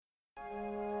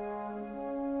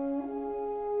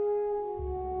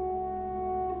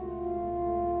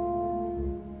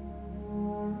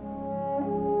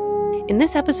In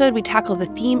this episode, we tackle the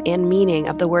theme and meaning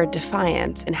of the word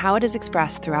defiance and how it is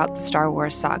expressed throughout the Star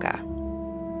Wars saga.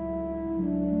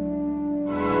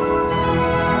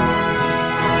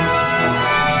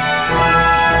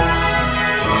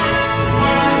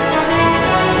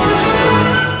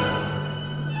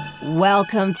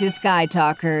 Welcome to Sky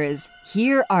Talkers.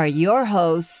 Here are your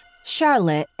hosts,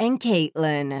 Charlotte and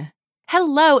Caitlin.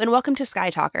 Hello, and welcome to Sky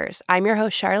Talkers. I'm your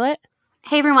host, Charlotte.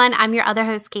 Hey everyone, I'm your other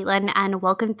host, Caitlin, and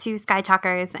welcome to Sky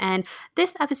Talkers. And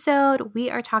this episode,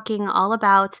 we are talking all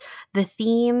about the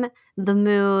theme, the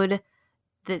mood,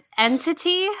 the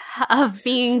entity of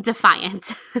being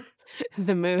defiant.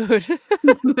 The mood.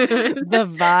 The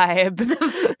vibe.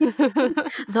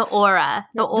 The aura.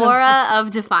 The aura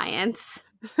of defiance.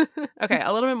 Okay,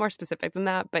 a little bit more specific than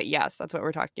that, but yes, that's what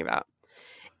we're talking about.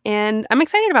 And I'm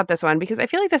excited about this one because I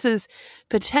feel like this is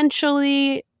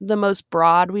potentially the most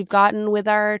broad we've gotten with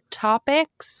our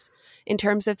topics in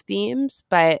terms of themes,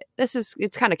 but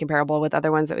it's kind of comparable with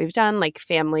other ones that we've done, like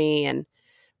family and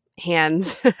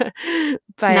hands.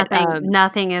 But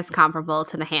nothing is comparable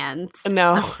to the hands.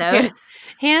 No. Episode.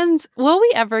 Hands, will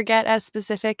we ever get as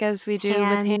specific as we do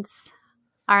with hands?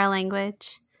 Are a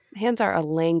language. Hands are a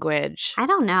language. I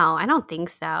don't know. I don't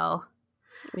think so.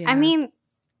 Yeah. I mean,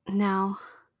 no.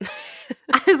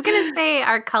 I was going to say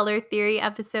our color theory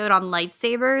episode on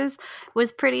lightsabers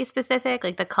was pretty specific,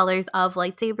 like the colors of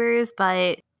lightsabers,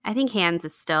 but I think hands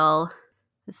is still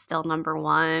number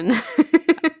one.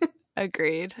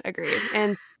 Agreed.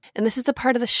 And this is the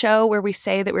part of the show where we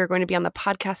say that we're going to be on the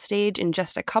podcast stage in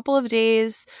just a couple of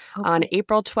days on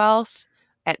April 12th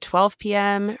at 12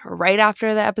 p.m. right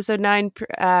after the episode 9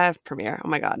 premiere. Oh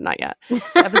my God, not yet.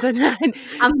 Episode 9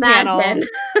 panel.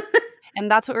 And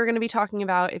that's what we're going to be talking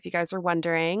about, if you guys were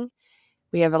wondering.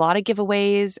 We have a lot of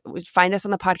giveaways. Find us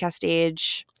on the podcast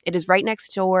stage. It is right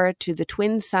next door to the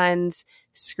Twin Suns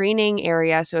screening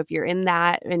area. So if you're in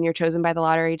that and you're chosen by the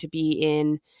lottery to be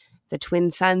in the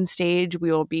Twin Suns stage,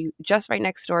 we will be just right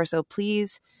next door. So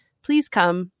please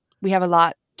come. We have a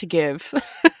lot to give.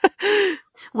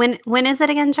 When is it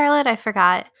again, Charlotte? I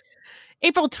forgot.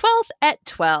 April 12th at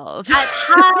 12. At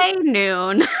high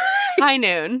noon. High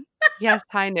noon. Yes,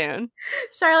 high noon.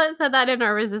 Charlotte said that in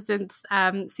our Resistance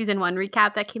season 1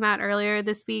 recap that came out earlier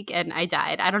this week, and I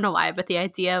died. I don't know why, but the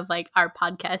idea of like our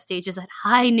podcast stage is at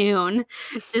high noon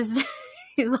just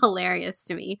is hilarious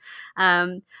to me.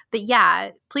 But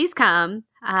yeah, please come.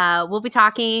 We'll be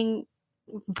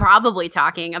probably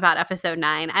talking about episode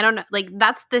 9. I don't know, like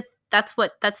that's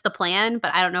the plan,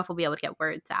 but I don't know if we'll be able to get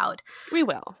words out. We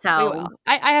will. So we will.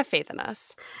 I have faith in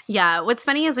us. Yeah. What's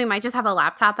funny is we might just have a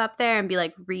laptop up there and be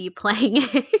like replaying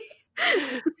it.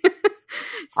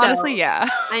 Honestly, yeah.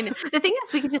 I know. The thing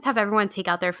is, we could just have everyone take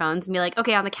out their phones and be like,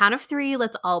 okay, on the count of 3,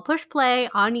 let's all push play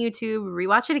on YouTube,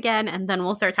 rewatch it again, and then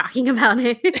we'll start talking about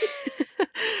it.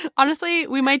 Honestly,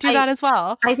 we might do that as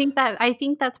well. I think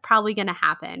that's probably going to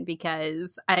happen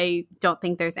because I don't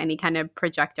think there's any kind of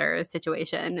projector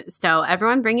situation. So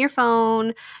everyone bring your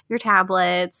phone, your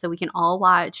tablets, so we can all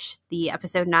watch the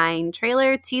episode 9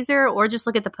 trailer, teaser, or just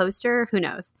look at the poster. Who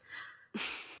knows?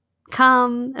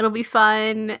 Come. It'll be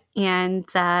fun. And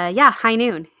high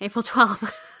noon, April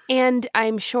 12th. And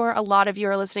I'm sure a lot of you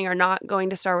are listening are not going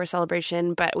to Star Wars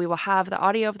Celebration, but we will have the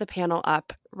audio of the panel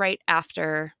up right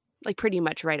after, like pretty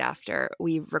much right after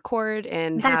we record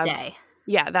and that day.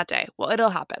 Yeah, that day. Well, it'll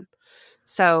happen.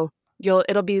 So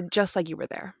it'll be just like you were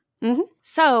there. Mm-hmm.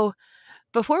 So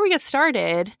before we get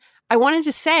started, I wanted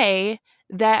to say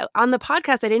that on the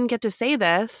podcast, I didn't get to say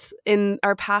this in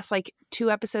our past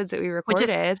 2 episodes that we recorded. Which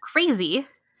is crazy.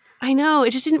 I know.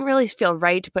 It just didn't really feel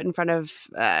right to put in front of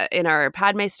in our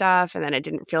Padme stuff, and then it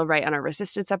didn't feel right on our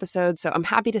Resistance episode. So I'm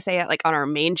happy to say it on our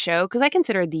main show, because I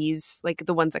consider these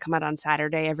the ones that come out on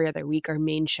Saturday every other week our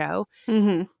main show.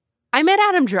 Mm-hmm. I met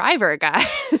Adam Driver,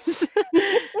 guys.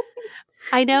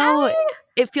 I know. Hi.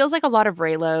 It feels like a lot of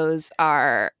Reylos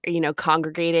are,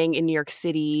 congregating in New York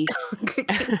City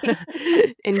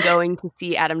and going to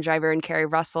see Adam Driver and Kerry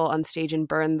Russell on stage and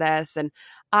Burn This. And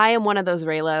I am one of those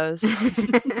Reylos.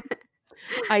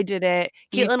 I did it.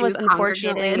 Caitlin was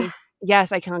unfortunately,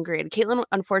 yes, I congregated. Caitlin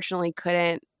unfortunately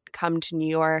couldn't come to New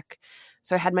York.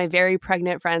 So I had my very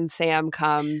pregnant friend Sam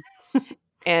come.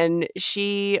 And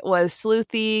she was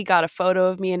sleuthy, got a photo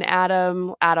of me and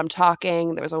Adam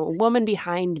talking. There was a woman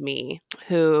behind me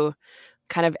who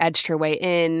kind of edged her way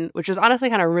in, which was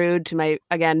honestly kind of rude to my,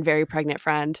 again, very pregnant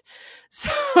friend.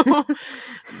 So,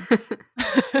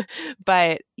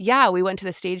 but yeah, we went to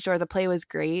the stage door. The play was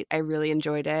great. I really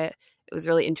enjoyed it. It was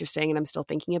really interesting, and I'm still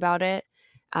thinking about it.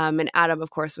 And Adam, of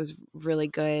course, was really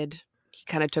good. He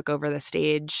kind of took over the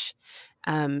stage.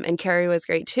 And Carrie was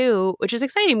great too, which is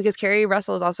exciting because Carrie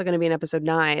Russell is also going to be in episode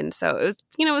 9. So it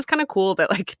was kind of cool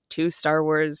that like 2 Star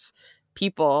Wars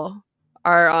people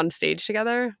are on stage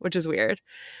together, which is weird.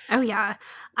 Oh, yeah.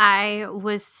 I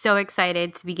was so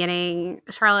excited to be getting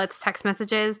Charlotte's text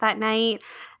messages that night.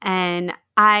 And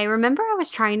I remember I was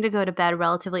trying to go to bed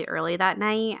relatively early that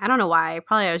night. I don't know why.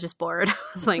 Probably I was just bored. I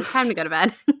was like, time to go to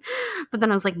bed. But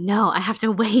then I was like, no, I have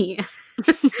to wait.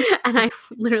 And I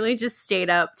literally just stayed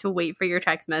up to wait for your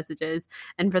text messages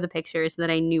and for the pictures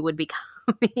that I knew would be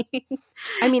coming.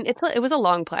 I mean, it was a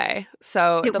long play.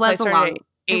 So It the was play a started long at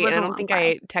 8, and I don't think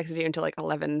play. I texted you until like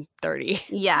 11:30.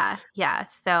 Yeah.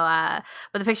 So,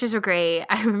 but the pictures were great.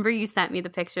 I remember you sent me the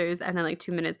pictures, and then like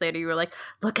 2 minutes later, you were like,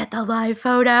 "Look at the live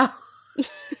photo."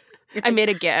 I made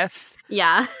a GIF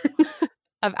Yeah.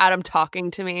 of Adam talking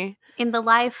to me. In the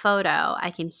live photo,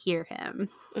 I can hear him.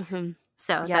 Mm-hmm.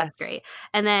 So Yes. that's great.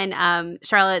 And then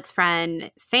Charlotte's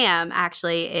friend Sam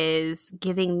actually is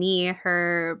giving me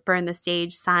her Burn the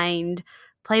Stage signed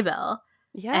playbill.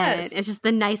 Yes. And it's just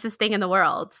the nicest thing in the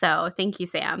world. So thank you,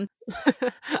 Sam.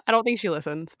 I don't think she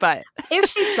listens, but If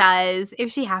she does, if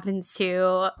she happens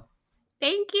to,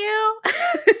 thank you.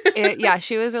 yeah,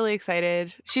 she was really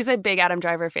excited. She's a big Adam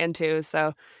Driver fan too,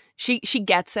 so she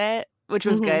gets it, which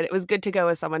was good. It was good to go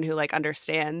with someone who like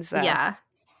understands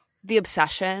the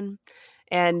obsession.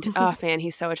 And oh man,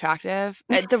 he's so attractive.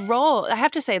 The role, I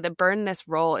have to say, the Burn this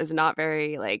role is not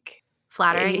very like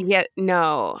flattering. Yeah,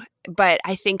 no, but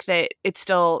I think that it's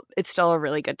still a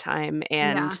really good time,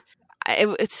 and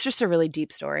it's just a really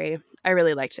deep story. I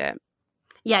really liked it.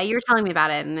 Yeah, you were telling me about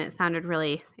it, and it sounded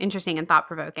really interesting and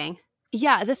thought-provoking.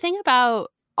 Yeah, the thing about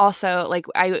also, like,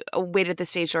 I waited at the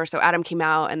stage door, so Adam came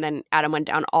out, and then Adam went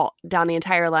down the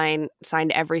entire line,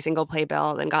 signed every single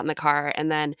playbill, then got in the car,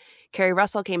 and then Carrie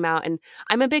Russell came out, and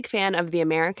I'm a big fan of The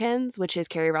Americans, which is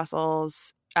Carrie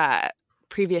Russell's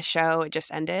previous show. It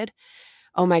just ended.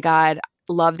 Oh my God,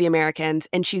 love The Americans.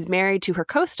 And she's married to her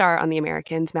co-star on The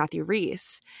Americans, Matthew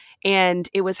Rhys. And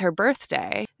it was her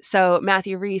birthday. So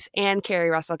Matthew Rhys and Carrie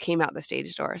Russell came out the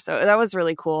stage door. So that was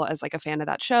really cool as like a fan of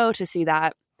that show to see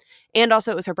that. And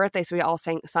also it was her birthday, so we all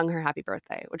sung her happy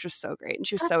birthday, which was so great. And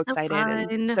she was so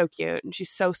excited and so cute. And she's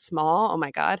so small. Oh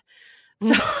my God.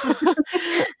 So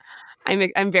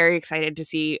I'm very excited to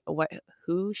see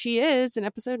who she is in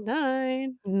episode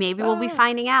 9. Maybe we'll be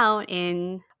finding out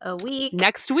in a week.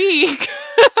 Next week.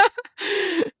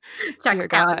 Checks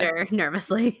calendar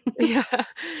nervously. Yeah.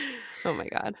 Oh my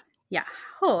God. Yeah.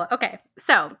 Oh, okay.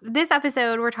 So this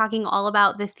episode, we're talking all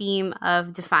about the theme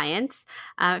of defiance.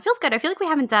 It feels good. I feel like we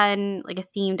haven't done like a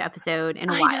themed episode in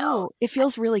a while. I know. It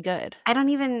feels really good. I don't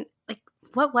even like,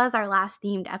 what was our last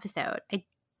themed episode?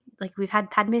 We've had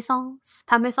Padme songs,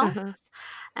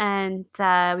 and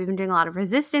we've been doing a lot of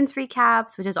Resistance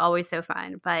recaps, which is always so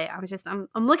fun. But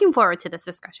I'm looking forward to this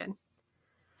discussion.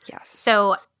 Yes.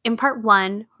 So in part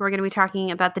 1, we're going to be talking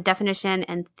about the definition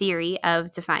and theory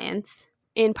of defiance.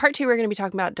 In part 2, we're going to be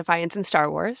talking about defiance in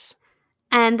Star Wars.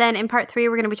 And then in part 3,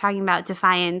 we're going to be talking about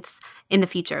defiance in the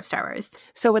future of Star Wars.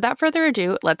 So without further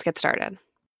ado, let's get started.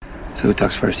 So who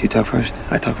talks first? You talk first?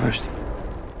 I talk first.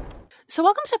 So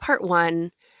welcome to part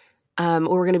 1. Where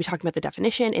we're going to be talking about the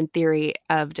definition and theory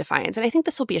of defiance. And I think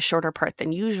this will be a shorter part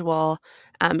than usual,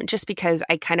 just because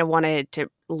I kind of wanted to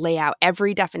lay out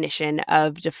every definition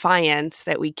of defiance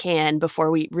that we can before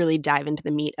we really dive into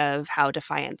the meat of how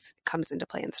defiance comes into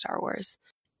play in Star Wars.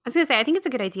 I was going to say, I think it's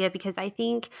a good idea because I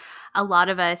think a lot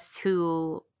of us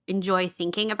who enjoy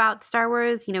thinking about Star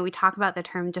Wars, we talk about the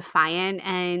term defiant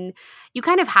and you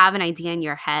kind of have an idea in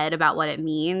your head about what it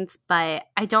means, but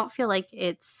I don't feel like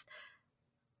it's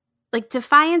like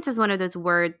defiance is one of those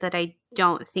words that I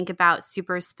don't think about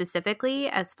super specifically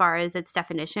as far as its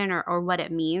definition or what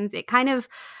it means. It kind of,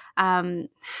 I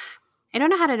don't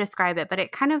know how to describe it, but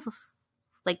it kind of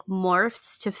like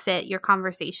morphs to fit your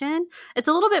conversation. It's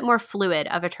a little bit more fluid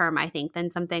of a term, I think,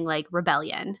 than something like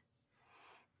rebellion.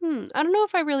 I don't know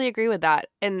if I really agree with that.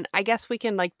 And I guess we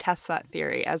can like test that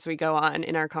theory as we go on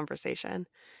in our conversation.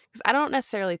 Because I don't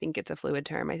necessarily think it's a fluid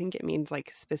term. I think it means like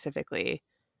specifically.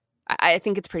 I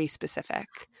think it's pretty specific.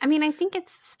 I mean, I think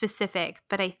it's specific,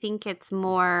 but I think it's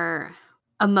more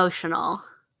emotional.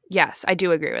 Yes, I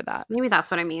do agree with that. Maybe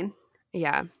that's what I mean.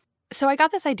 Yeah. So I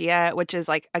got this idea, which is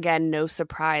like, again, no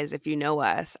surprise if you know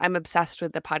us. I'm obsessed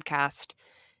with the podcast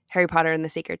Harry Potter and the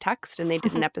Sacred Text, and they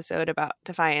did an episode about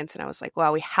defiance. And I was like,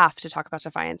 well, we have to talk about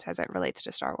defiance as it relates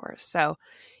to Star Wars. So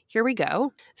Here we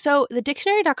go. So the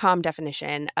dictionary.com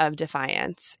definition of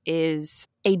defiance is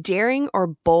a daring or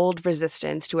bold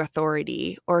resistance to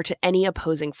authority or to any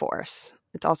opposing force.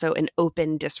 It's also an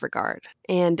open disregard.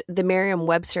 And the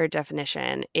Merriam-Webster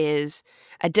definition is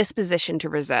a disposition to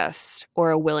resist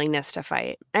or a willingness to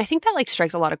fight. And I think that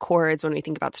strikes a lot of chords when we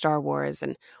think about Star Wars,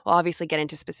 and we'll obviously get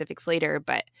into specifics later.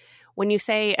 But when you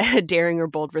say a daring or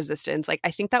bold resistance,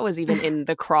 I think that was even in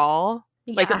The Crawl.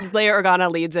 Yeah. Leia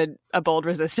Organa leads a bold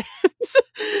resistance,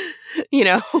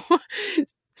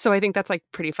 So I think that's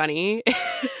pretty funny.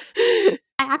 I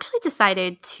actually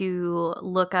decided to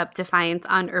look up defiance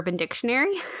on Urban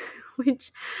Dictionary,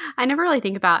 which I never really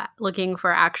think about looking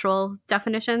for actual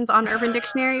definitions on Urban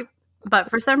Dictionary. But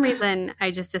for some reason,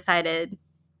 I just decided,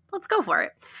 let's go for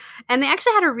it. And they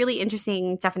actually had a really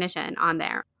interesting definition on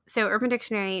there. So Urban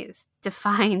Dictionary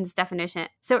defines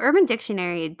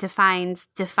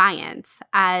defiance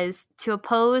as to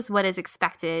oppose what is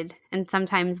expected and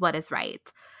sometimes what is right,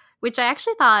 which I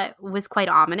actually thought was quite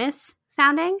ominous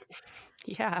sounding.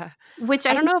 Yeah. Which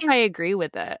I don't know if I agree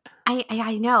with it.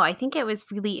 I know. I think it was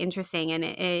really interesting. And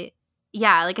it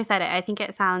like I said, I think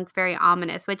it sounds very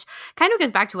ominous, which kind of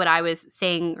goes back to what I was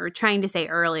saying or trying to say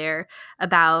earlier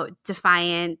about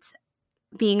defiant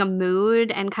being a mood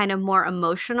and kind of more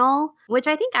emotional, which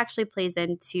I think actually plays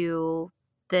into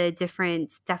the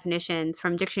different definitions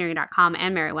from dictionary.com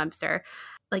and Merriam-Webster.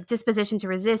 Disposition to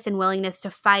resist and willingness to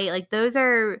fight. Those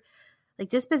are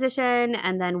disposition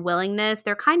and then willingness.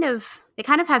 They kind of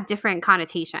have different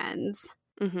connotations.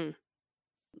 Mm-hmm.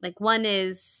 One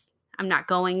is I'm not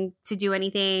going to do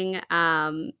anything,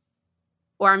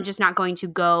 or I'm just not going to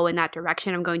go in that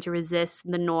direction. I'm going to resist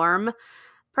the norm,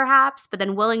 perhaps. But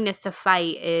then willingness to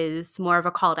fight is more of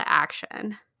a call to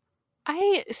action.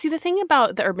 I see. The thing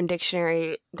about the Urban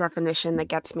Dictionary definition that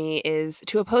gets me is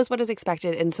to oppose what is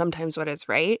expected and sometimes what is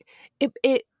right.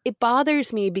 It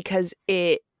bothers me because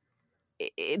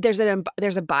there's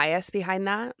a bias behind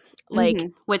that,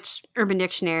 which Urban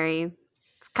Dictionary,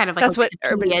 it's kind of that's what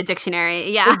Urban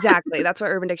Dictionary, yeah, exactly. That's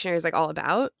what Urban Dictionary is all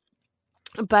about.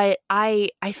 But I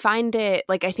find it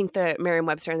I think the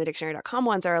Merriam-Webster and the dictionary.com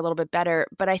ones are a little bit better,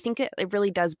 but I think it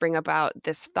really does bring about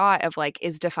this thought of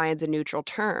is defiance a neutral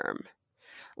term?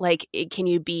 Can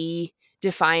you be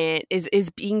defiant?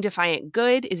 Is being defiant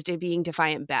good? Is being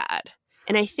defiant bad?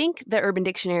 And I think the Urban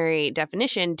Dictionary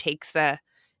definition takes the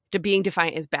being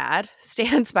defiant is bad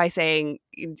stance by saying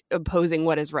opposing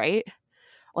what is right.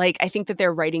 I think that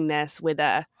they're writing this with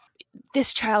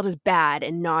this child is bad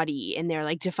and naughty, and they're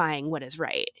defying what is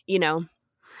right,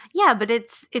 Yeah, but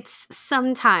it's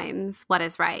sometimes what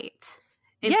is right.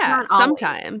 It's not always,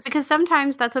 sometimes. Because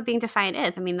sometimes that's what being defiant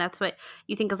is. I mean, that's what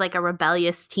you think of a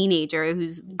rebellious teenager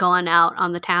who's gone out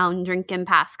on the town drinking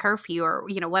past curfew or,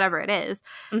 whatever it is.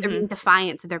 Mm-hmm. They're being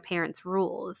defiant to their parents'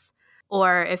 rules.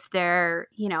 Or if they're,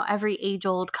 every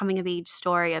age-old coming-of-age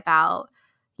story about,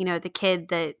 the kid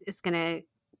that is going to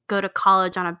go to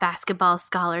college on a basketball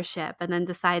scholarship and then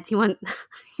decides he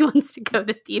wants to go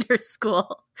to theater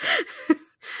school,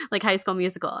 High School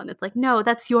Musical, and it's no,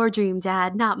 that's your dream,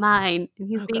 Dad, not mine. And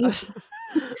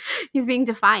he's being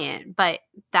defiant, but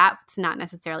that's not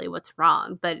necessarily what's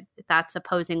wrong, but that's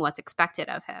opposing what's expected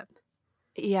of him.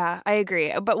 Yeah, I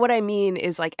agree. But what I mean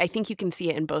is I think you can see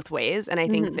it in both ways, and I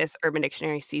think this Urban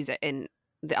Dictionary sees it in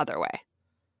the other way,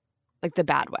 the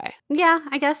bad way. Yeah,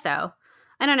 I guess so.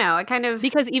 I don't know. I kind of...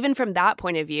 Because even from that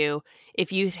point of view,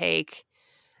 if you take,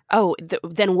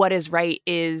 then what is right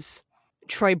is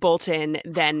Troy Bolton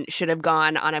then should have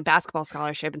gone on a basketball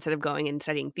scholarship instead of going and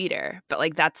studying theater.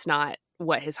 But that's not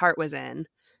what his heart was in.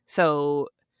 So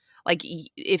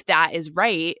if that is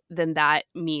right, then that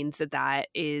means that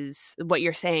is what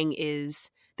you're saying is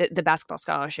that the basketball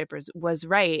scholarship was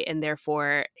right, and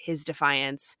therefore his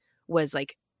defiance was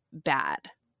bad.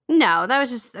 No, that was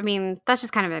just, that's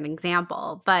just kind of an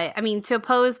example. But, to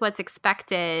oppose what's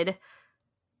expected,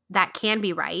 that can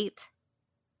be right.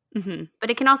 Mm-hmm. But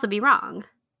it can also be wrong.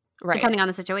 Right. Depending on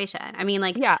the situation.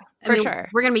 Yeah, for sure.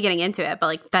 We're going to be getting into it,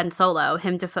 but Ben Solo,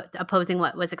 him opposing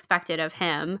what was expected of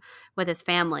him with his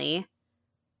family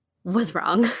was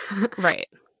wrong. Right.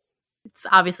 It's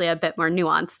obviously a bit more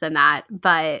nuanced than that,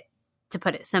 but to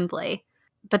put it simply.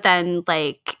 But then,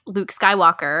 Luke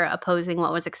Skywalker opposing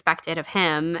what was expected of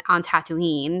him on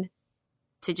Tatooine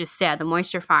to just stay at the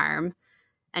moisture farm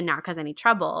and not cause any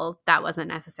trouble, that wasn't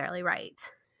necessarily right.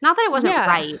 Not that it wasn't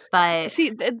right, but...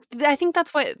 See, I think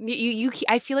that's what you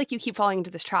I feel you keep falling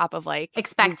into this trap of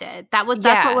expected. That's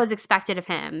what was expected of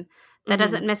him. That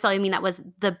doesn't necessarily mean that was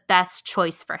the best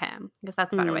choice for him, because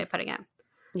that's a better way of putting it.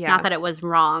 Yeah. Not that it was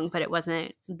wrong, but it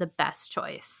wasn't the best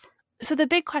choice. So the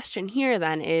big question here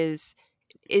then is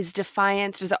is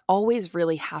defiance, does it always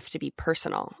really have to be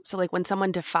personal? So like when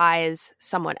someone defies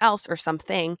someone else or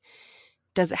something,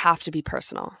 does it have to be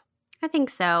personal? I think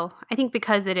so. I think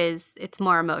because it's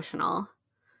more emotional.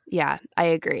 Yeah, I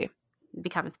agree. It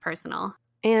becomes personal.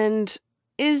 And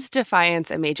is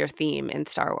defiance a major theme in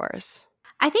Star Wars?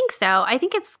 I think so. I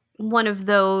think it's one of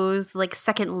those like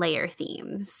second layer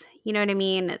themes. You know what I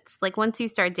mean? It's like once you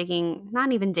start digging,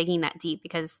 not even digging that deep,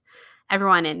 because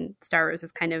everyone in Star Wars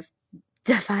is kind of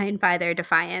defined by their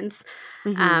defiance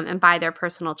and by their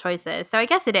personal choices. So I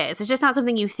guess it is. It's just not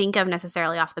something you think of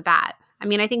necessarily off the bat. I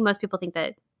mean, I think most people think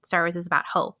that Star Wars is about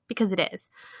hope, because it is.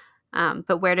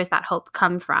 But where does that hope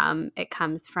come from? It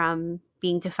comes from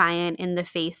being defiant in the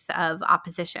face of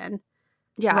opposition.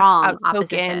 Yeah, wrong outspoken,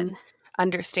 opposition.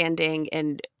 understanding,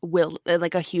 and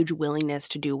like a huge willingness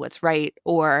to do what's right,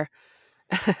 or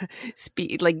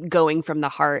like going from the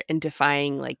heart and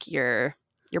defying like your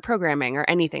programming or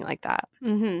anything like that.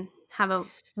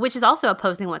 Which is also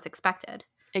opposing what's expected.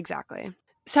 Exactly.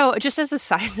 So just as a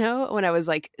side note, when I was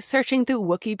like searching through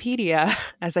Wikipedia,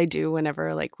 as I do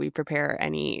whenever like we prepare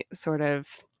any sort of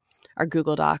our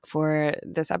Google Doc for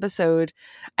this episode,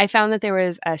 I found that there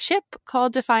was a ship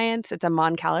called Defiance. It's a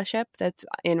Mon Cala ship that's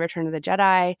in Return of the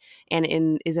Jedi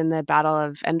and is in the Battle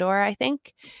of Endor, I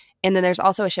think. And then there's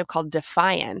also a ship called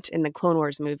Defiant in the Clone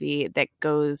Wars movie that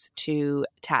goes to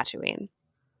Tatooine.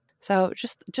 So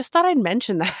just thought I'd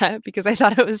mention that because I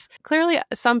thought it was clearly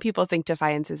some people think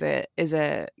defiance is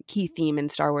a key theme in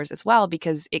Star Wars as well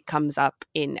because it comes up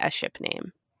in a ship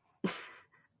name.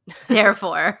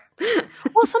 Therefore.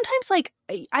 Well, sometimes like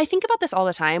I think about this all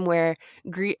the time where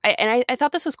I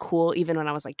thought this was cool even when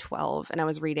I was like 12 and I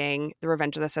was reading the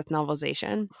Revenge of the Sith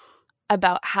novelization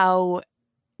about how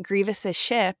Grievous's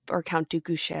ship, or Count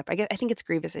Dooku's ship, I think it's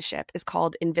Grievous's ship, is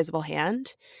called Invisible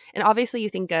Hand. And obviously you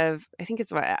think of, I think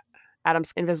it's what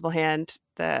Adam's Invisible Hand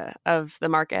of the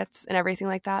markets and everything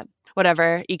like that.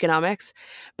 Whatever, economics.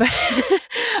 But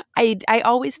I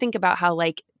always think about how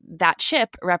like that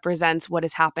ship represents what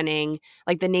is happening.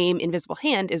 Like the name Invisible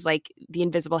Hand is like the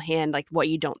invisible hand, like what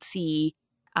you don't see.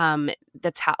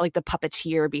 That's like the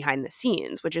puppeteer behind the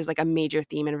scenes, which is like a major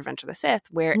theme in Revenge of the Sith,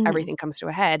 where everything comes to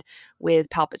a head with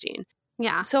Palpatine.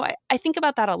 Yeah. So I think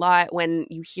about that a lot when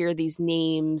you hear these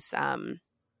names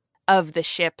of the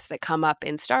ships that come up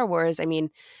in Star Wars. I mean,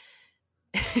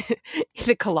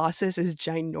 the Colossus is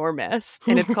ginormous,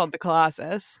 and it's called the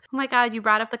Colossus. Oh my God, you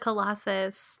brought up the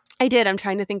Colossus. I did. I'm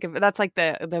trying to think of that's like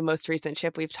the most recent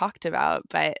ship we've talked about,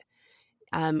 but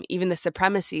even the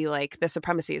Supremacy, like the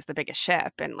Supremacy is the biggest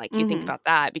ship, and like you think about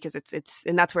that because it's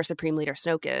and that's where Supreme Leader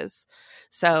Snoke is.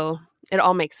 So it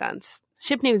all makes sense.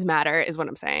 Ship names matter, is what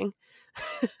I'm saying.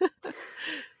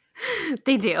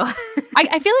 They do.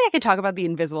 I feel like I could talk about the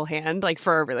Invisible Hand like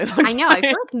for a really long time. I know. I feel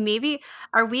like maybe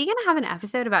are we going to have an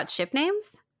episode about ship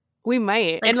names? We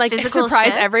might, like and like surprise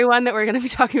ships? Everyone that we're going to be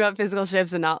talking about physical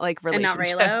ships and not like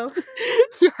relationships. And not Reylo.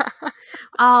 Yeah.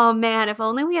 Oh man, if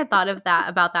only we had thought of that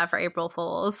about that for April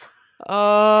Fools.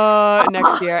 Oh,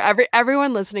 next year.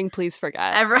 Everyone listening, please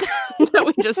forget. that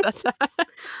we just said that.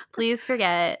 Please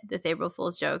forget this April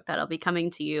Fool's joke that'll be coming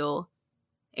to you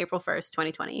April 1st,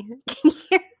 2020.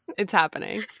 It's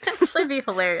happening. This would be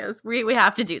hilarious. We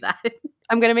have to do that.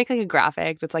 I'm going to make like a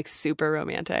graphic that's like super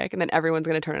romantic, and then everyone's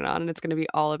going to turn it on and it's going to be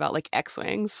all about like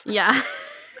X-Wings. Yeah.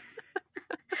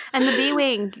 And the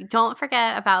B-Wing. Don't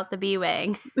forget about the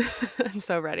B-Wing. I'm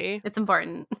so ready. It's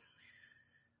important.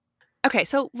 Okay,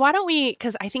 so why don't we,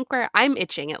 because I think I'm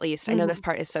itching at least, I know this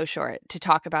part is so short, to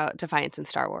talk about Defiance in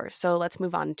Star Wars. So let's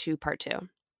move on to part 2.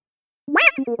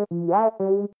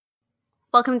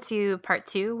 Welcome to part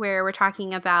 2, where we're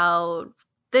talking about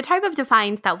the type of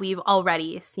defiance that we've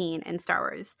already seen in Star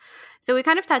Wars. So we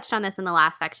kind of touched on this in the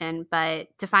last section, but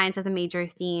defiance is a major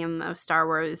theme of Star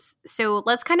Wars. So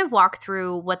let's kind of walk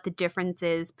through what the difference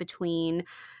is between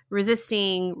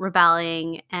resisting,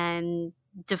 rebelling, and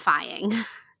defying.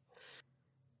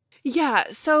 Yeah,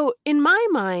 so in my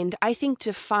mind, I think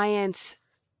defiance,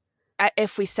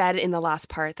 if we said in the last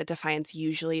part that defiance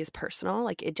usually is personal,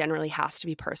 like it generally has to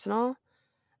be personal,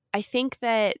 I think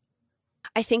that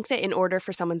in order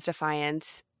for someone's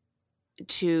defiance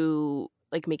to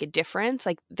like make a difference,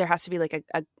 like there has to be like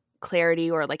a clarity,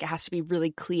 or like it has to be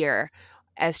really clear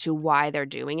as to why they're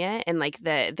doing it, and like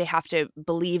they have to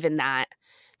believe in that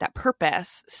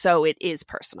purpose, so it is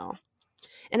personal.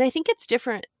 And I think it's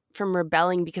different from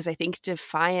rebelling because I think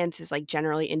defiance is like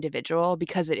generally individual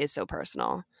because it is so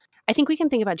personal. I think we can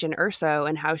think about Jyn Erso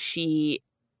and how she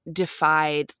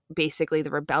defied basically the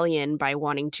rebellion by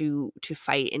wanting to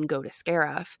fight and go to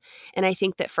Scarif. And I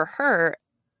think that for her,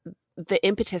 the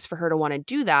impetus for her to want to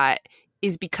do that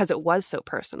is because it was so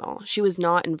personal. She was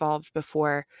not involved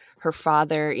before her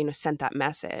father, sent that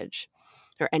message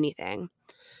or anything.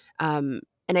 And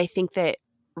I think that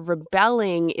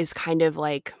rebelling is kind of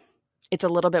like, it's a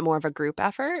little bit more of a group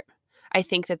effort. I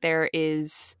think that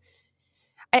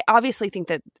I obviously think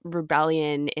that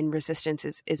rebellion and resistance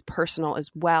is personal as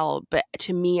well. But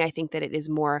to me, I think that it is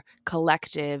more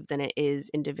collective than it is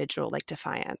individual, like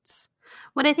defiance.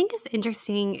 What I think is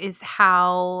interesting is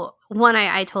how, one,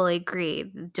 I totally agree.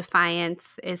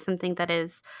 Defiance is something that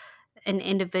is an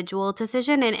individual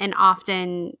decision and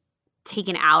often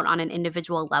taken out on an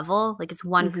individual level. Like it's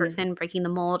one person breaking the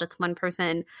mold. It's one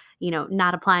person,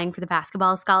 not applying for the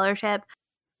basketball scholarship.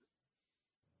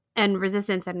 And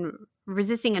resisting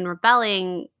and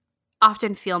rebelling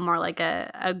often feel more like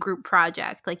a group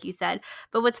project, like you said.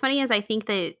 But what's funny is I think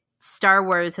that Star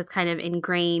Wars has kind of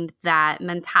ingrained that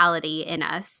mentality in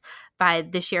us by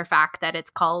the sheer fact that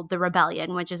it's called the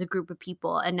Rebellion, which is a group of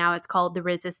people, and now it's called the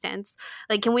Resistance.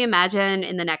 Like, can we imagine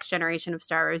in the next generation of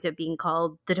Star Wars it being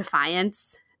called the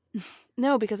Defiance?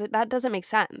 No, because that doesn't make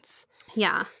sense.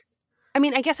 Yeah. I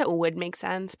mean, I guess it would make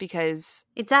sense because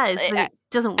it does, but it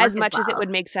doesn't work as much as it would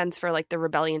make sense for like the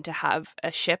Rebellion to have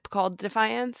a ship called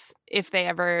Defiance, if they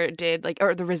ever did, like,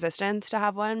 or the Resistance to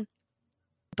have one.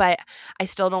 But I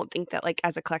still don't think that, like,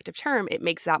 as a collective term, it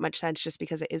makes that much sense just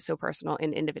because it is so personal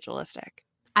and individualistic.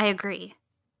 I agree.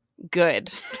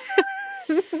 Good.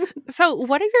 So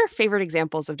what are your favorite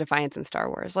examples of defiance in Star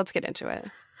Wars? Let's get into it.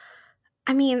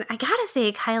 I mean, I gotta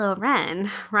say Kylo Ren,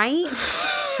 right?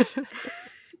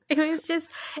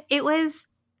 It was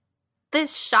the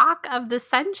shock of the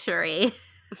century.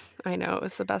 I know, it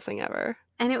was the best thing ever.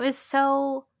 And it was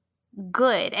so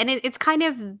good. And it's kind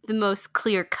of the most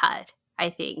clear cut, I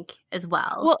think, as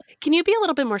well. Well, can you be a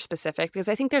little bit more specific? Because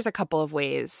I think there's a couple of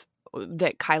ways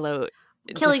that Kylo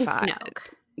killing defied.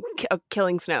 Snoke.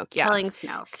 Killing Snoke, yes. Killing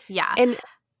Snoke, yeah. And,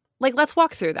 like, let's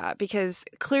walk through that, because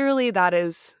clearly that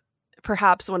is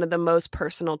perhaps one of the most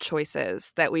personal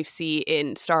choices that we see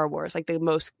in Star Wars, like the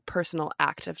most personal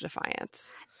act of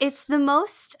defiance. It's the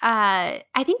most, I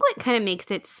think what kind of makes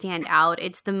it stand out,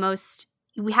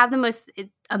 we have the most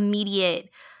immediate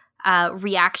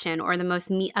reaction or the most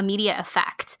immediate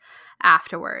effect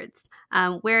afterwards.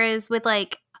 Whereas with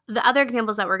like the other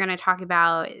examples that we're going to talk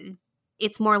about,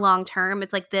 it's more long term.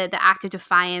 It's like the act of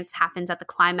defiance happens at the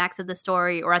climax of the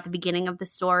story or at the beginning of the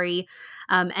story,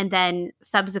 and then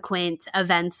subsequent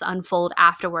events unfold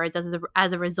afterwards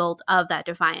as a result of that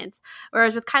defiance.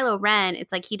 Whereas with Kylo Ren,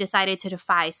 it's like he decided to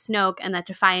defy Snoke, and that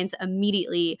defiance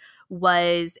immediately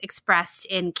was expressed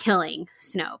in killing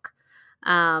Snoke.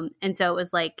 And so it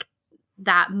was like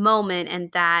that moment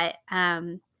and that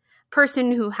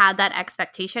person who had that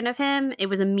expectation of him, it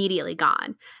was immediately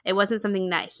gone. It wasn't something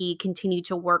that he continued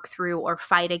to work through or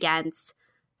fight against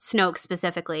Snoke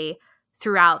specifically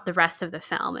throughout the rest of the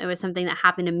film. It was something that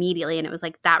happened immediately, and it was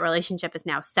like that relationship is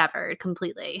now severed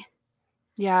completely.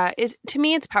 Yeah, to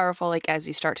me it's powerful, like, as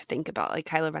you start to think about like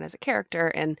Kylo Ren as a character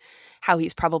and how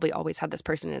he's probably always had this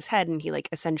person in his head, and he like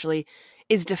essentially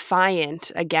is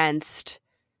defiant against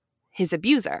his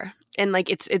abuser. And like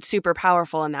it's super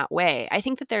powerful in that way. I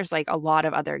think that there's like a lot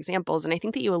of other examples, and I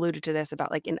think that you alluded to this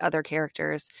about like in other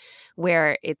characters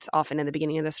where it's often in the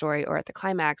beginning of the story or at the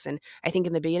climax. And I think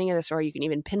in the beginning of the story you can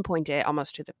even pinpoint it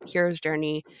almost to the hero's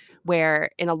journey, where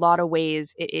in a lot of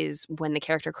ways it is when the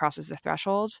character crosses the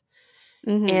threshold.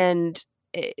 Mm-hmm. And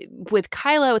with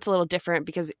Kylo it's a little different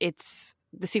because it's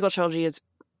the sequel trilogy is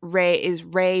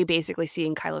Rey basically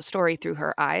seeing Kylo's story through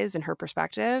her eyes and her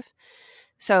perspective.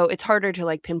 So it's harder to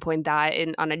like pinpoint that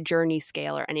on a journey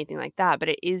scale or anything like that. But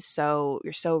it is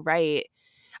you're so right.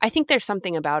 I think there's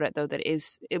something about it though that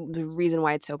the reason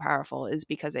why it's so powerful is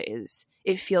because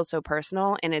it feels so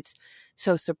personal and it's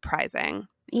so surprising.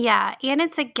 Yeah, and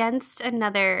it's against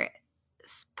another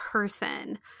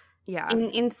person. Yeah.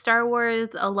 In Star Wars,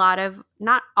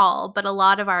 not all, but a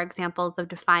lot of our examples of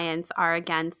defiance are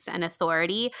against an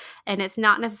authority. And it's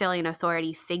not necessarily an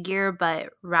authority figure,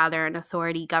 but rather an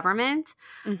authority government,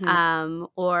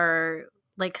 or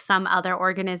like some other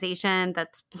organization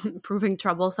that's proving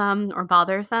troublesome or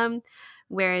bothersome.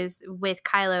 Whereas with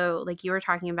Kylo, like you were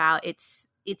talking about, it's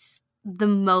the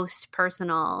most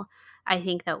personal, I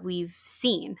think, that we've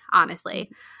seen, honestly.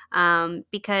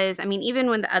 Because, I mean, even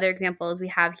when the other examples we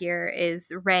have here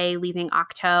is Rey leaving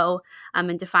Ahch-To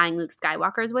and defying Luke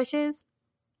Skywalker's wishes.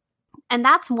 And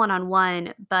that's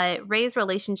one-on-one, but Rey's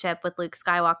relationship with Luke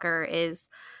Skywalker is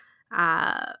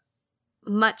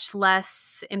much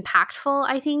less impactful,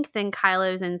 I think, than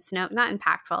Kylo's and Snoke. Not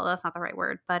impactful, that's not the right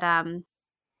word, but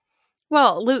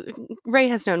well, Rey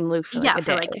has known Luke for like a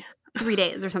day. 3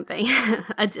 days or something.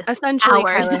 Essentially,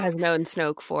 Hours. Kylo has known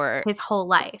Snoke for His whole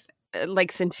life.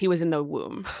 like since he was in the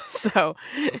womb. So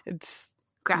it's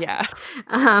Graphic. yeah.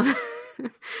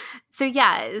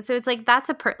 So it's like that's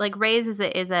like Rey's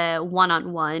is a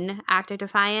one-on-one act of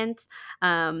defiance,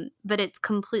 but it's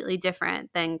completely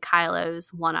different than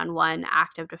Kylo's one-on-one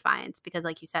act of defiance because,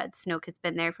 like you said, Snoke has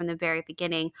been there from the very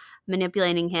beginning,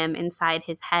 manipulating him inside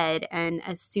his head, and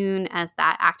as soon as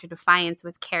that act of defiance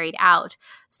was carried out,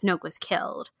 Snoke was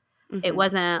killed. Mm-hmm. It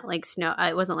wasn't like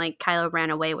it wasn't like Kylo ran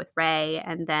away with Rey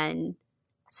and then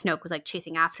Snoke was like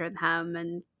chasing after them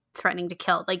and threatening to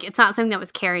kill. Like, it's not something that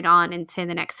was carried on into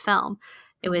the next film.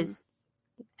 It was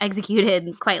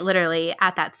executed quite literally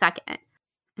at that second,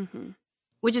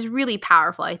 which is really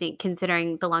powerful, I think,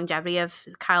 considering the longevity of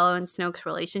Kylo and Snoke's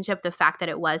relationship. The fact that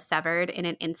it was severed in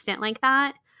an instant like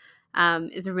that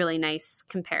is a really nice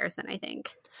comparison, I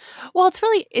think. Well,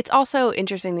 it's also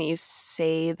interesting that you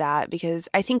say that because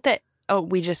I think that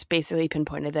we just basically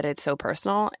pinpointed that it's so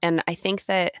personal, and I think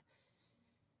that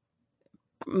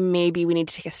maybe we need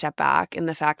to take a step back in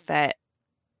the fact that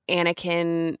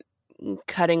Anakin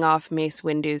cutting off Mace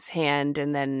Windu's hand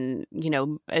and then,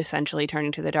 essentially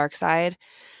turning to the dark side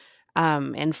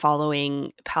and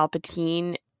following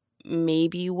Palpatine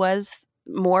maybe was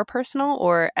more personal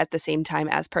or at the same time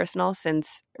as personal,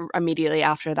 since immediately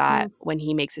after that, when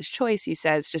he makes his choice, he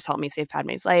says, just help me save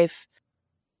Padme's life.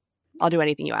 I'll do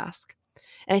anything you ask.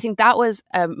 And I think that was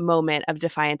a moment of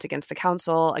defiance against the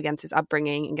Council, against his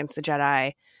upbringing, against the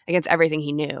Jedi, against everything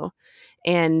he knew.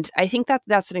 And I think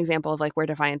that's an example of like where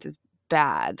defiance is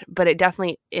bad, but it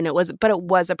definitely, it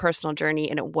was a personal journey,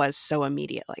 and it was so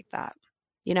immediate like that,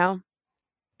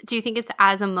 Do you think it's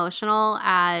as emotional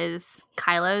as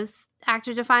Kylo's act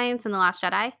of defiance in The Last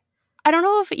Jedi? I don't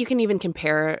know if you can even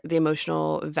compare the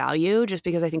emotional value, just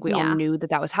because I think we all knew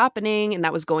that was happening and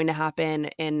that was going to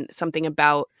happen, and something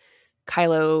about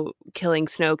Kylo killing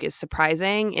Snoke is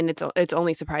surprising, and it's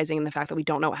only surprising in the fact that we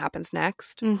don't know what happens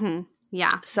next. Mm-hmm.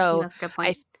 Yeah, so that's a good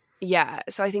point.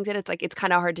 So I think that it's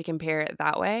kind of hard to compare it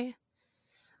that way,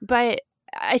 but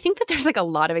I think that there's like a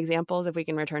lot of examples, if we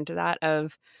can return to that,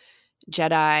 of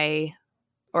Jedi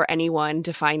or anyone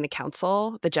defying the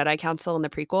Jedi Council in the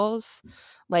prequels,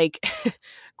 like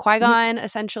Qui-Gon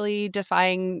essentially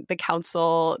defying the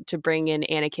Council to bring in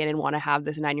Anakin and want to have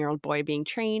this 9-year-old boy being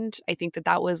trained. I think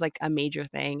that was like a major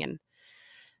thing, and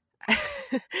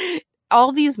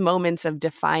all these moments of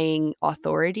defying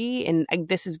authority, and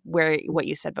this is where what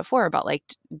you said before about like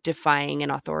defying an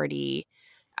authority,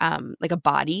 like a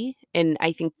body, and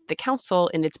I think the Council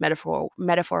in its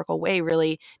metaphorical way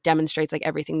really demonstrates like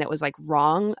everything that was like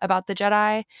wrong about the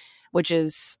Jedi, which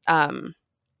is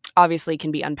obviously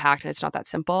can be unpacked, and it's not that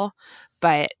simple,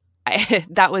 but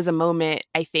that was a moment,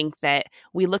 I think, that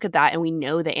we look at that and we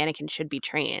know that Anakin should be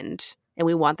trained, and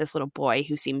we want this little boy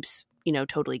who seems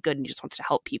totally good and just wants to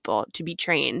help people to be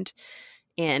trained,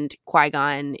 and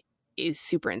Qui-Gon is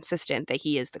super insistent that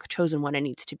he is the chosen one and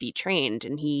needs to be trained,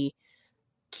 and he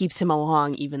keeps him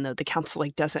along even though the Council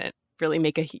like doesn't really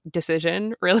make a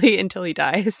decision really until he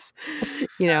dies,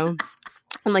 and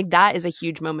like that is a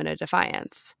huge moment of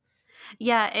defiance.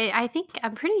 Yeah,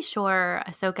 I'm pretty sure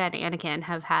Ahsoka and Anakin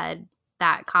have had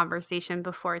that conversation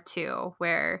before too,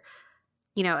 where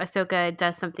Ahsoka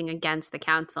does something against the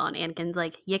Council and Anakin's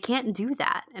like, you can't do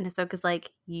that, and Ahsoka's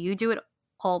like, you do it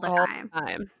all the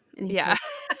time. Yeah.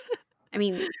 I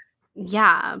mean,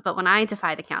 yeah, but when I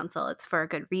defy the Council, it's for a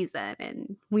good reason,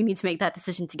 and we need to make that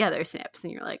decision together, Snips.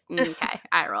 And you're like, okay,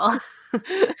 I roll.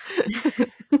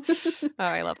 Oh,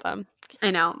 I love them.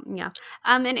 I know, yeah.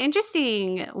 An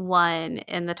interesting one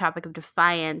in the topic of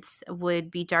defiance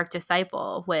would be Dark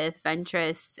Disciple with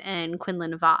Ventress and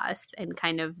Quinlan Vos, and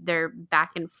kind of their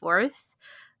back and forth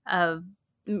of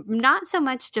not so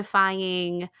much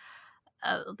defying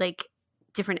like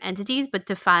different entities, but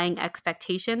defying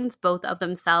expectations, both of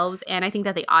themselves, and I think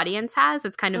that the audience has.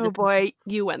 It's kind of boy,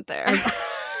 you went there.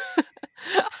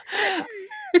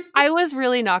 I was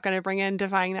really not going to bring in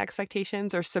defying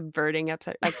expectations or subverting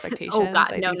expectations. Oh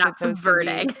God, no, not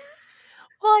subverting.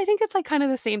 Well, I think it's like kind of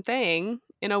the same thing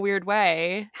in a weird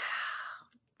way.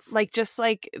 Like just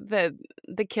like the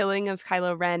killing of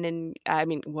Kylo Ren, and I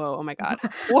mean, whoa, oh my God,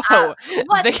 whoa!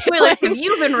 What spoilers have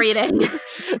you been reading?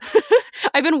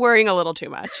 I've been worrying a little too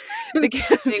much.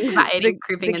 Anxiety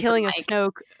creeping. The killing of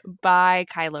Snoke by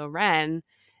Kylo Ren,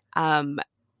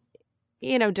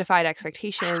 defied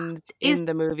expectations in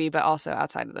the movie, but also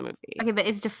outside of the movie. Okay, but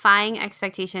is defying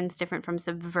expectations different from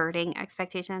subverting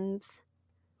expectations?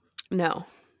 No.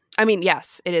 I mean,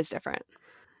 yes, it is different.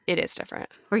 It is different.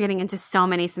 We're getting into so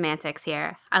many semantics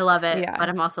here. I love it, yeah. But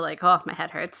I'm also like, oh, my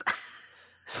head hurts.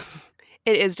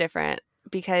 It is different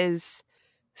because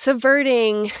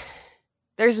subverting,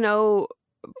 there's no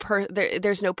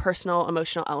personal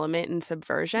emotional element in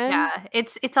subversion. Yeah,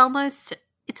 it's almost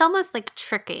like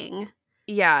tricking.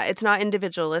 Yeah, it's not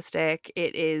individualistic.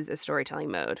 It is a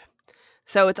storytelling mode.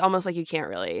 So it's almost like you can't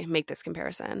really make this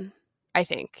comparison, I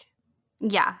think.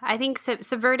 Yeah, I think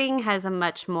subverting has a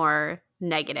much more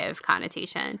negative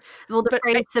connotation. Well, the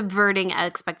phrase subverting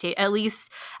expectation, at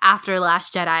least after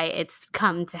Last Jedi, it's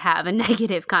come to have a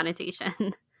negative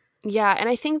connotation. Yeah, and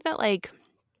I think that, like,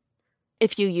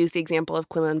 if you use the example of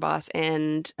Quinlan Vos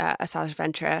and Asajj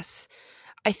Ventress,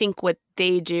 I think what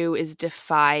they do is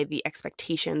defy the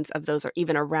expectations of those or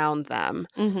even around them.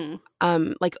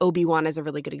 Mm-hmm. Like Obi-Wan is a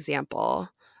really good example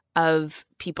of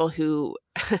people who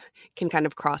can kind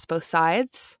of cross both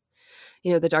sides,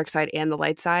 you know, the dark side and the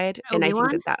light side. Obi-Wan?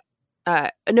 And I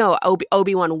think no,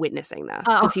 Obi-Wan witnessing this,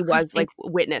 because he was like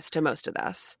witness to most of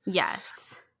this.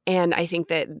 Yes. And I think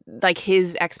that like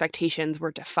his expectations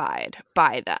were defied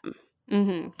by them.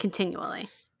 Mm-hmm.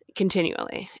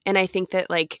 Continually. And I think that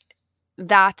like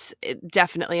that's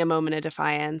definitely a moment of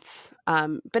defiance,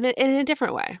 but in a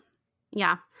different way.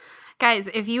 Yeah. Guys,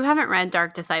 if you haven't read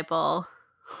Dark Disciple,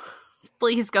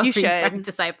 please go read Dark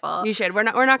Disciple. You should. We're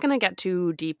not going to get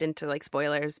too deep into like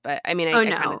spoilers, but I mean, I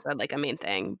kind of said like a main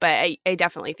thing, but I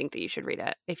definitely think that you should read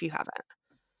it if you haven't.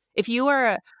 If you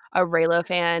are a Reylo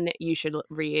fan, you should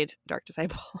read Dark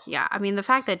Disciple. Yeah, I mean, the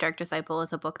fact that Dark Disciple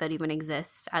is a book that even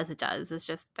exists as it does is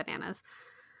just bananas.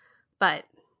 But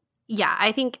yeah,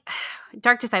 I think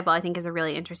Dark Disciple, I think, is a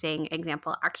really interesting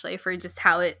example, actually, for just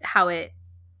how it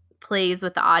plays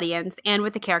with the audience and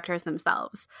with the characters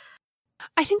themselves.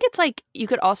 I think it's like you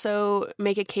could also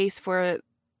make a case for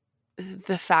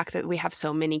the fact that we have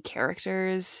so many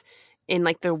characters in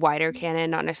like the wider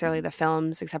canon, not necessarily the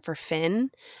films, except for Finn,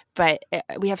 but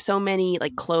we have so many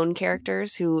like clone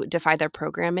characters who defy their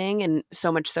programming, and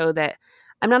so much so that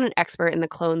I'm not an expert in the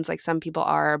clones like some people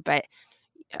are, but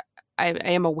I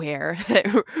am aware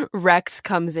that Rex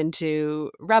comes into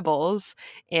Rebels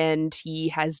and he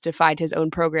has defied his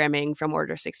own programming from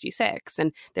Order 66.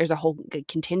 And there's a whole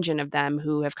contingent of them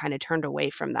who have kind of turned away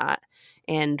from that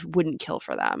and wouldn't kill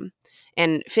for them.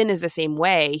 And Finn is the same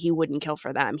way. He wouldn't kill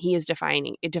for them. He is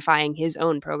defying his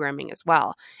own programming as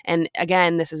well. And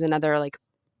again, this is another like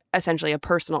essentially a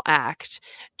personal act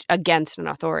against an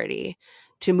authority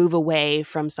to move away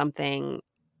from something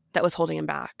that was holding him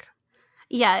back.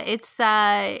 Yeah, it's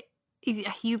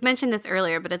you mentioned this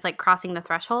earlier, but it's like crossing the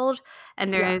threshold, and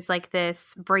there's like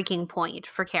this breaking point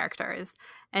for characters,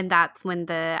 and that's when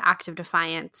the act of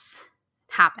defiance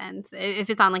happens. If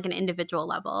it's on like an individual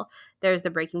level, there's the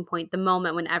breaking point, the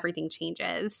moment when everything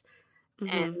changes,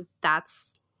 and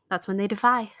that's when they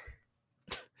defy.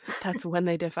 That's when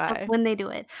they defy. That's when they do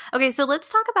it. Okay, so let's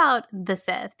talk about the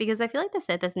Sith, because I feel like the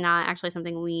Sith is not actually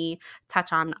something we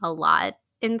touch on a lot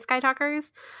in Sky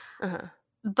Talkers.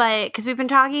 But because we've been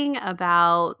talking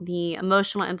about the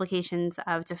emotional implications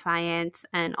of defiance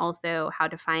and also how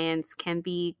defiance can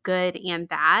be good and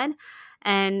bad.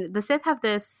 And the Sith have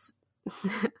this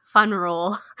fun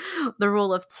rule, the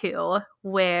rule of 2,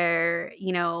 where,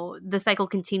 you know, the cycle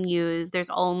continues. There's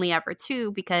only ever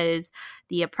 2 because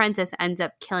the apprentice ends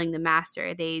up killing the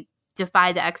master. They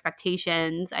defy the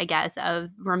expectations, I guess,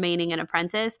 of remaining an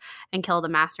apprentice and kill the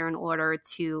master in order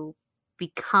to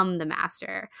become the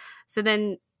master. So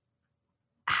then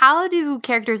how do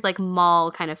characters like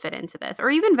Maul kind of fit into this? Or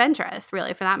even Ventress,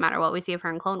 really, for that matter, what we see of her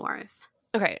in Clone Wars.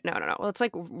 Okay, no. Well, let's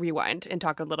like rewind and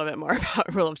talk a little bit more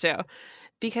about Rule of 2.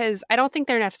 Because I don't think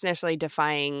they're necessarily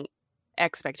defying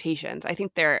expectations. I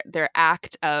think their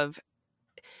act of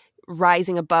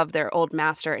rising above their old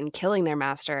master and killing their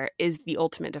master is the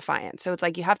ultimate defiance. So it's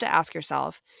like you have to ask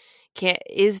yourself,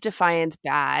 is defiance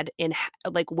bad in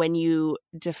like when you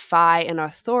defy an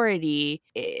authority,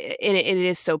 and it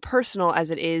is so personal as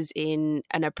it is in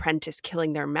an apprentice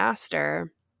killing their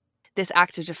master? This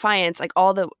act of defiance, like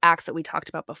all the acts that we talked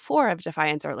about before of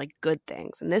defiance, are like good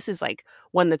things, and this is like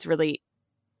one that's really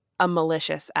a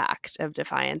malicious act of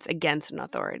defiance against an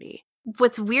authority.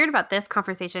 What's weird about this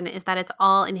conversation is that it's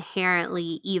all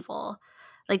inherently evil.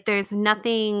 Like there's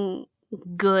nothing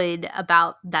good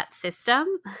about that system.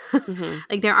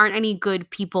 Like there aren't any good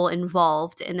people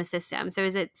involved in the system. So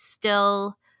is it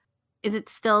still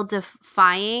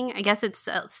defying? I guess it's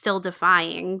still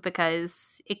defying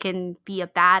because it can be a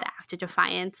bad act of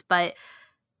defiance, but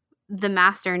the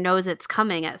master knows it's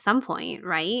coming at some point,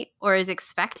 right? Or is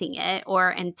expecting it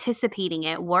or anticipating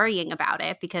it, worrying about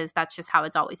it, because that's just how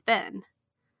it's always been.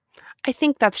 I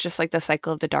think that's just like the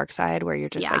cycle of the dark side, where you're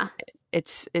just like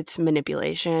It's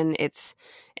manipulation, it's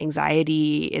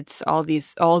anxiety, it's all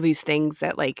these things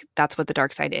that like that's what the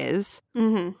dark side is.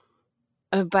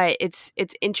 But it's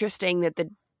interesting that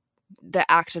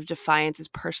the act of defiance is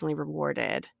personally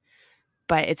rewarded,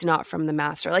 but it's not from the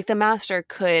master. Like the master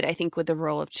could, I think with the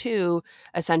role of 2,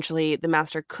 essentially the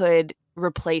master could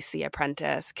replace the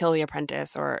apprentice, kill the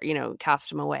apprentice, or, you know,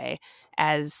 cast him away,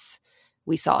 as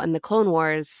we saw in the Clone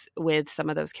Wars with some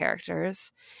of those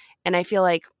characters. And I feel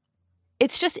like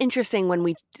it's just interesting when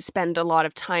we spend a lot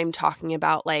of time talking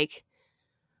about like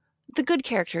the good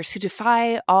characters who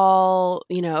defy all,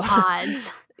 you know,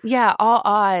 odds. Yeah, all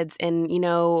odds, and, you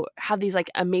know, have these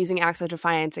like amazing acts of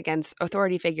defiance against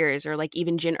authority figures, or like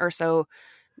even Jyn Erso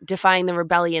defying the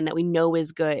rebellion that we know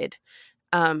is good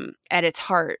at its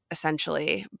heart,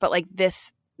 essentially. But like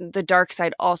the dark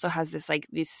side also has this like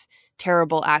these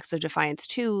terrible acts of defiance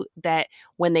too, that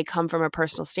when they come from a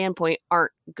personal standpoint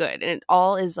aren't good. And it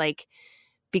all is like,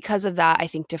 because of that, I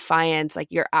think defiance,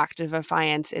 like your act of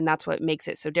defiance, and that's what makes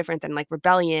it so different than like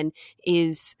rebellion,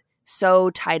 is so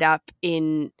tied up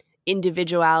in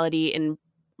individuality and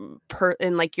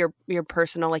like your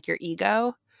personal, like your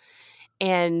ego.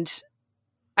 And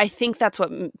I think that's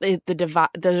what the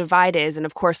divide is. And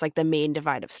of course, like the main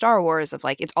divide of Star Wars of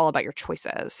like, it's all about your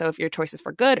choices. So if your choice is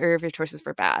for good or if your choice is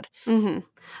for bad. Well,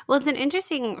 it's an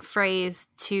interesting phrase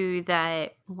too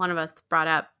that one of us brought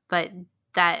up, but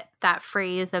that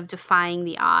phrase of defying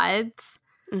the odds.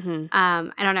 I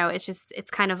don't know.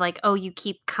 It's kind of like, oh, you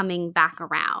keep coming back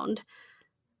around,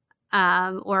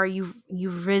 or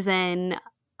you've risen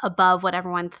above what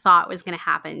everyone thought was going to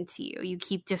happen to you. You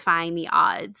keep defying the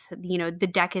odds. You know, the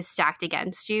deck is stacked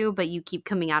against you, but you keep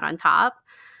coming out on top.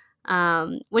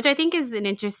 Which I think is an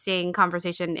interesting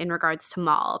conversation in regards to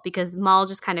Maul, because Maul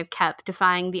just kind of kept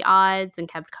defying the odds and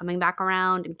kept coming back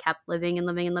around and kept living and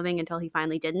living and living until he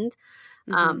finally didn't.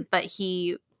 But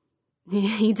he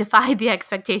defied the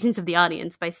expectations of the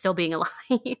audience by still being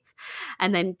alive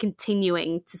and then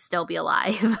continuing to still be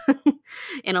alive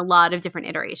in a lot of different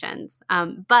iterations.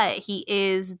 But he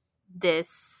is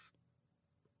this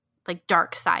like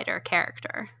dark sider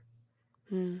character.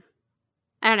 I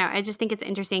don't know. I just think it's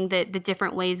interesting that the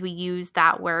different ways we use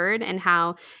that word, and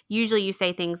how usually you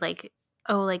say things like,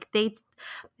 oh, like they,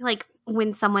 like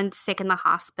when someone's sick in the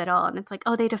hospital and it's like,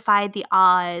 oh, they defied the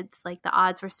odds. Like the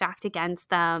odds were stacked against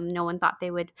them. No one thought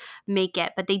they would make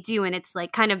it, but they do. And it's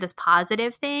like kind of this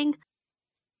positive thing.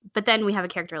 But then we have a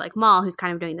character like Maul who's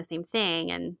kind of doing the same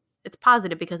thing. And it's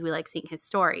positive because we like seeing his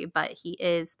story, but he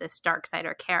is this dark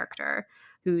sider character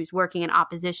who's working in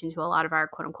opposition to a lot of our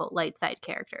quote unquote light side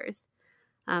characters.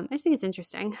 I just think it's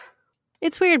interesting.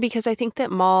 It's weird because I think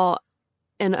that Maul,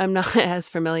 and I'm not as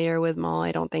familiar with Maul,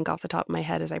 I don't think off the top of my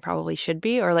head, as I probably should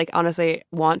be, or like honestly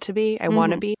want to be. I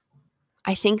want to be.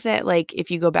 I think that like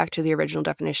if you go back to the original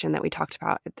definition that we talked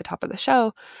about at the top of the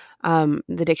show,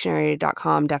 the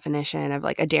dictionary.com definition of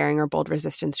like a daring or bold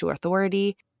resistance to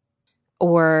authority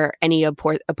or any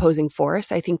opposing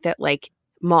force, I think that like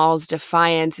Maul's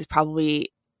defiance is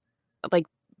probably like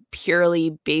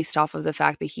purely based off of the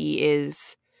fact that he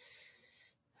is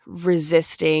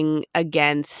resisting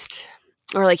against,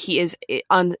 or like he is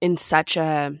in such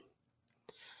a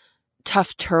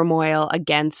tough turmoil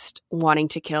against wanting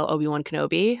to kill Obi-Wan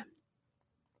Kenobi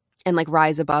and like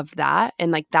rise above that.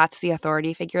 And like that's the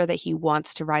authority figure that he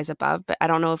wants to rise above, but I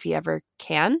don't know if he ever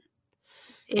can.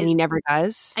 And he never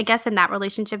does. I guess in that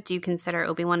relationship, do you consider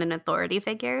Obi-Wan an authority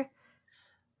figure?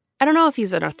 I don't know if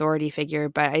he's an authority figure,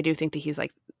 but I do think that he's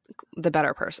like the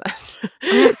better person.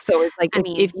 So it's like,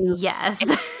 if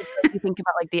you think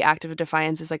about like the act of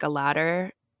defiance is like a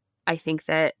ladder, I think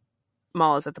that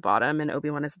Maul is at the bottom and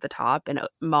Obi-Wan is at the top, and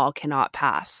Maul cannot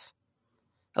pass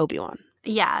Obi-Wan.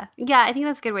 Yeah, I think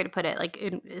that's a good way to put it, like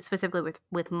specifically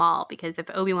with Maul, because if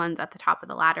Obi-Wan's at the top of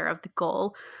the ladder of the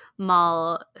goal,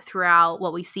 Maul, throughout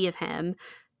what we see of him,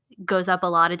 goes up a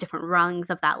lot of different rungs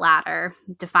of that ladder,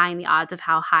 defying the odds of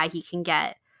how high he can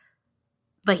get,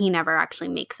 but he never actually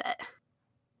makes it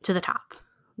to the top.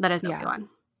 That is Obi-Wan.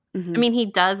 I mean, he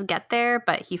does get there,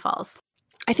 but he falls.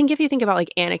 I think if you think about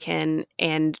like Anakin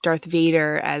and Darth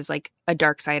Vader as like a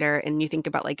darksider, and you think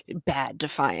about like bad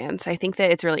defiance, I think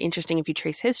that it's really interesting if you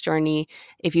trace his journey,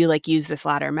 if you like use this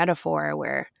ladder metaphor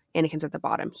where Anakin's at the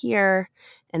bottom here,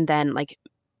 and then like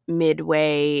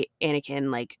midway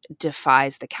Anakin like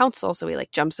defies the council, so he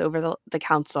like jumps over the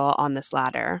council on this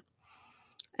ladder,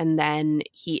 and then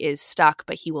he is stuck,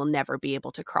 but he will never be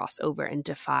able to cross over and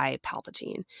defy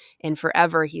Palpatine. And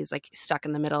forever he's like stuck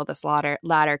in the middle of this ladder,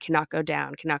 cannot go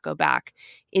down, cannot go back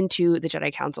into the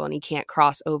Jedi Council, and he can't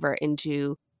cross over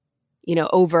into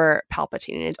over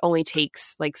Palpatine. And it only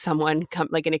takes like someone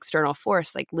like an external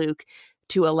force like Luke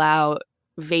to allow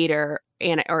Vader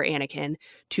or Anakin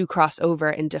to cross over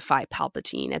and defy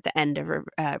Palpatine at the end of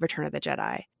Return of the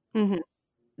Jedi. Mm-hmm.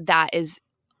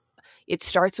 It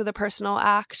starts with a personal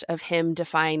act of him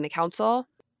defying the Council,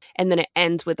 and then it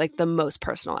ends with like the most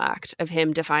personal act of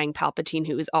him defying Palpatine,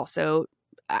 who is also,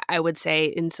 I would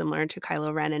say, similar to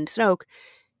Kylo Ren and Snoke,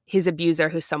 his abuser,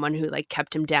 who's someone who like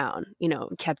kept him down,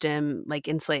 kept him like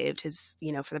enslaved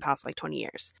for the past like 20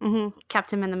 years. Mm-hmm.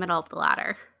 Kept him in the middle of the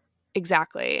ladder.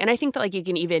 Exactly. And I think that like you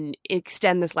can even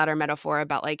extend this ladder metaphor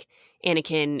about like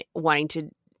Anakin wanting to,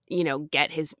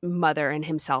 get his mother and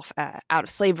himself out of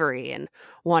slavery and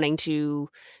wanting to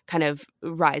kind of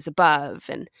rise above.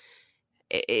 And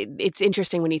it's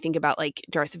interesting when you think about like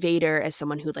Darth Vader as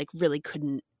someone who like really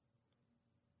couldn't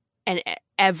and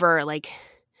ever like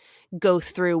go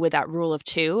through with that rule of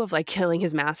two of like killing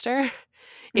his master.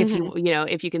 Mm-hmm.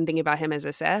 If you can think about him as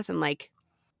a Sith, and like,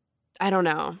 I don't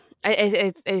know.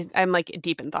 I'm like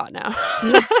deep in thought now.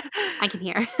 I can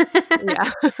hear.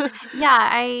 Yeah. Yeah,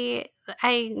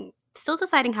 I still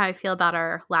deciding how I feel about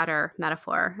our ladder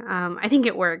metaphor. I think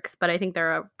it works, but I think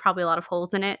there are probably a lot of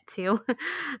holes in it too.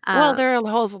 Well, there are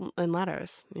holes in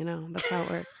ladders. That's how it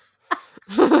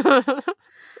works.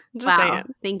 Just saying.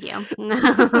 Thank you.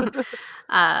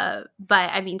 But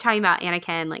I mean, talking about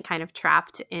Anakin like kind of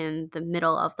trapped in the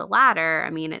middle of the ladder, I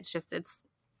mean,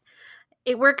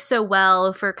 it works so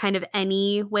well for kind of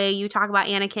any way you talk about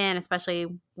Anakin, especially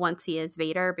once he is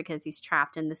Vader, because he's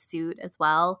trapped in the suit as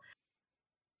well.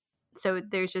 So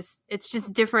it's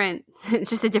just different.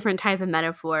 It's just a different type of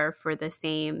metaphor for the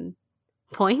same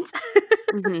point.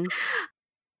 Mm-hmm.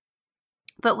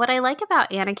 But what I like about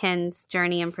Anakin's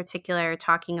journey in particular,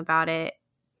 talking about it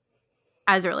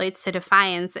as it relates to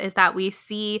defiance, is that we've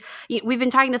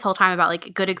been talking this whole time about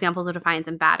like good examples of defiance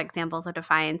and bad examples of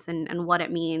defiance and what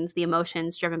it means, the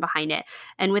emotions driven behind it.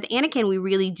 And with Anakin, we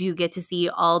really do get to see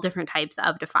all different types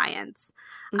of defiance.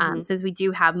 Mm-hmm. Since we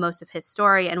do have most of his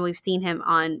story and we've seen him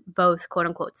on both quote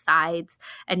unquote sides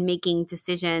and making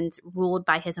decisions ruled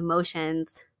by his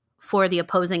emotions for the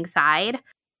opposing side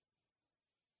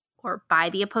or by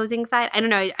the opposing side. I don't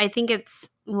know. I think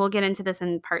we'll get into this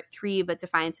in part 3, but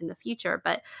defiance in the future.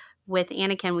 But with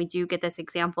Anakin, we do get this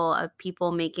example of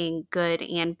people making good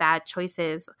and bad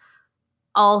choices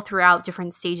all throughout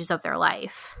different stages of their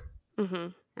life. Mm-hmm.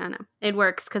 I don't know. It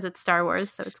works because it's Star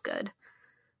Wars, so it's good.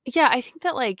 Yeah, I think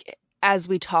that like as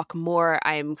we talk more,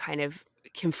 I'm kind of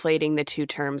conflating the two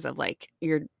terms of like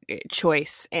your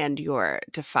choice and your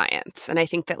defiance. And I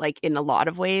think that like in a lot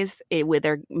of ways with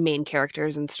their main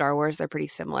characters in Star Wars, they're pretty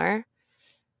similar.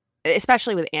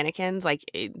 Especially with Anakin's, like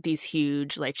these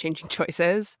huge life-changing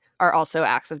choices are also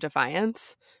acts of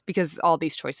defiance because all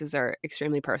these choices are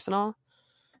extremely personal.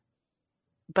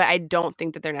 But I don't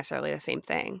think that they're necessarily the same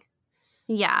thing.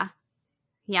 Yeah.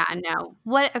 Yeah, no.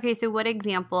 So what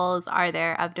examples are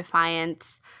there of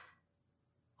defiance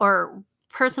or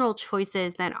personal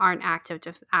choices that aren't acts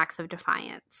of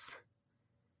defiance?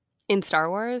 In Star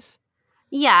Wars?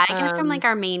 Yeah, I guess from like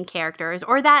our main characters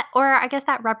or I guess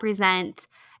that represent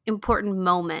important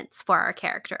moments for our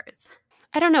characters.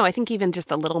 I don't know. I think even just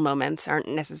the little moments aren't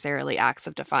necessarily acts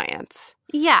of defiance.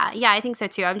 Yeah, I think so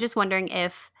too. I'm just wondering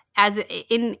if as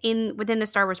in within the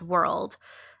Star Wars world,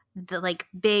 the like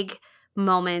big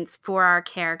moments for our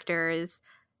characters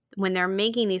when they're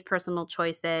making these personal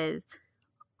choices,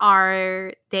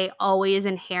 are they always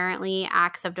inherently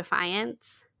acts of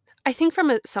defiance? I think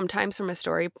sometimes from a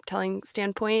storytelling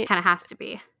standpoint, Kind of has to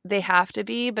be. They have to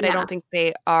be, but I don't think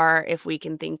they are if we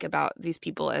can think about these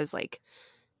people as like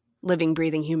living,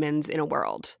 breathing humans in a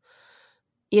world.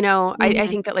 Mm-hmm. I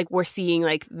think that like we're seeing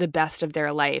like the best of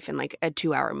their life in like a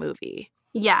 2-hour movie.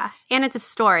 Yeah, and it's a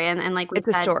story, and like we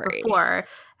said before,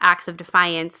 acts of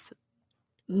defiance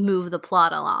move the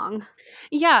plot along.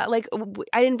 Yeah, like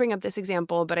I didn't bring up this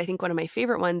example, but I think one of my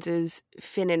favorite ones is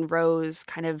Finn and Rose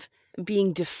kind of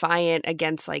being defiant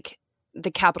against like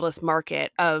the capitalist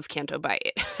market of Canto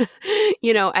Bight.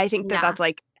 I think that that's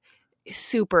like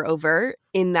super overt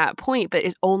in that point, but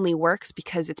it only works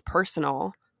because it's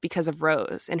personal because of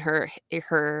Rose and her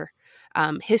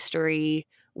history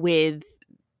with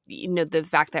the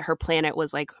fact that her planet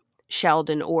was like shelled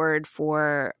and ored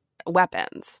for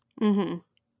weapons. Mm-hmm.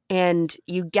 And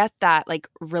you get that like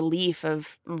relief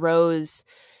of Rose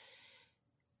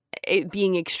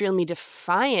being extremely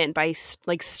defiant by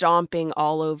like stomping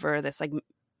all over this like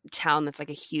town that's like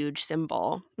a huge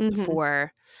symbol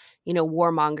for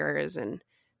warmongers and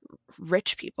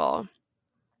rich people.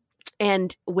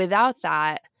 And without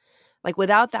that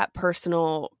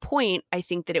personal point, I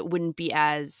think that it wouldn't be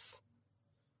as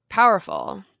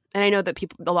powerful. And I know that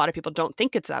a lot of people don't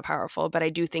think it's that powerful, but I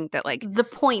do think that like the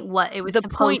point it was the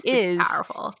supposed point to be is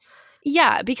powerful.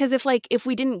 Yeah, because if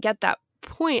we didn't get that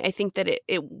point, I think that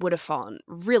it would have fallen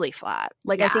really flat.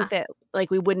 Like I think that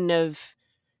like we wouldn't have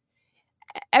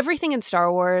everything in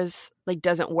Star Wars like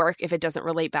doesn't work if it doesn't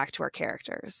relate back to our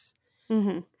characters.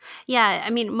 Mm-hmm. Yeah, I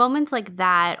mean, moments like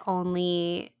that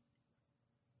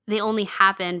they only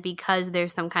happen because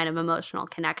there's some kind of emotional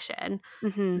connection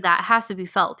that has to be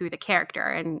felt through the character.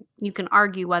 And you can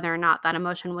argue whether or not that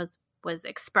emotion was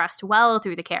expressed well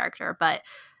through the character, but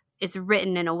it's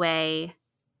written in a way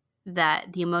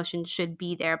that the emotion should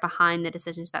be there behind the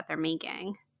decisions that they're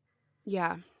making.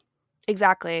 Yeah,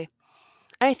 exactly.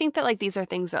 And I think that like these are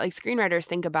things that like screenwriters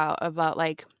think about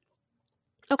like,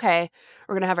 okay,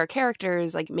 we're going to have our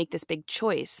characters like make this big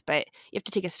choice, but you have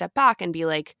to take a step back and be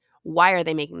like, why are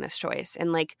they making this choice?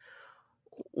 And like,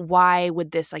 why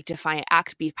would this like defiant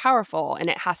act be powerful? And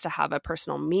it has to have a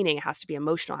personal meaning. It has to be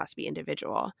emotional. It has to be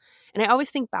individual. And I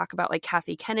always think back about like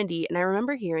Kathy Kennedy. And I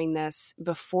remember hearing this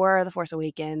before The Force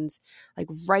Awakens, like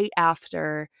right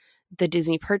after the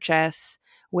Disney purchase,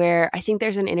 where I think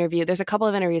there's a couple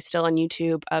of interviews still on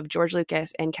YouTube of George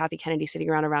Lucas and Kathy Kennedy sitting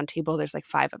around a round table. There's like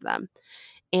 5 of them.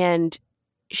 And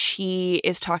she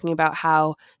is talking about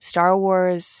how Star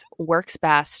Wars works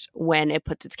best when it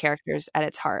puts its characters at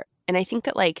its heart. And I think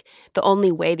that like the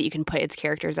only way that you can put its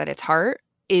characters at its heart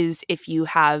is if you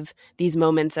have these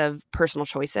moments of personal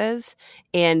choices,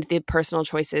 and the personal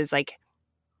choices, like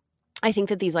I think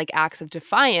that these like acts of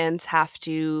defiance have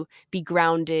to be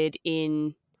grounded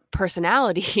in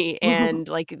personality and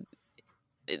like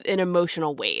an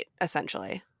emotional weight,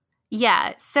 essentially.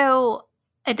 Yeah. So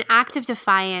an act of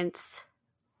defiance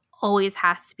always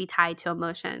has to be tied to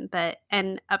emotion,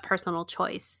 and a personal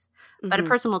choice. But a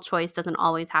personal choice doesn't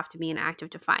always have to be an act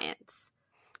of defiance.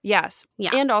 Yes.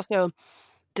 Yeah. And also,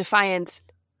 defiance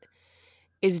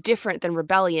is different than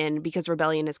rebellion because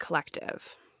rebellion is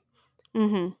collective.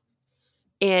 Mm-hmm.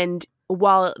 And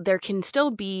while there can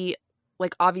still be,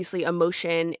 like, obviously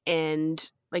emotion and,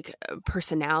 like,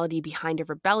 personality behind a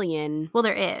rebellion. Well,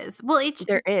 there is. Well,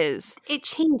 there is. It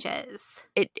changes.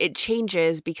 It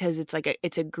changes because it's like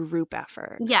it's a group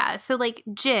effort. Yeah. So, like,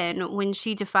 Jyn, when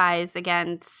she defies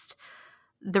against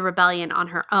the rebellion on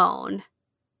her own,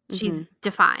 she's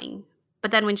defying.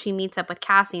 But then when she meets up with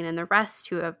Cassian and the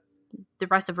rest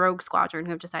of Rogue Squadron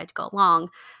who have decided to go along,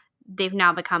 they've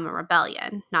now become a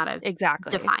rebellion, not a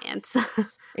defiance.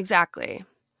 Exactly.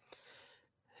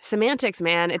 Semantics,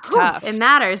 man, it's tough. It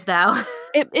matters, though.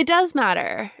 It does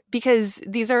matter because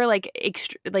these are like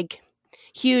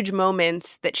huge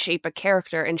moments that shape a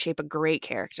character and shape a great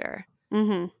character.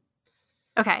 Mm-hmm.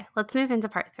 Okay, let's move into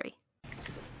part 3.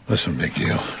 Listen, big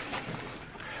deal.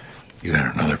 You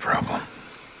got another problem.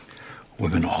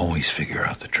 Women always figure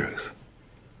out the truth.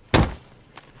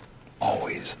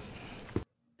 Always.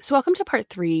 So welcome to part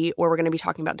 3, where we're going to be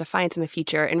talking about defiance in the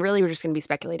future, and really we're just going to be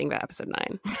speculating about episode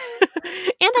 9.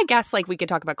 And I guess like we could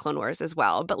talk about Clone Wars as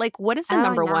well, but like what is the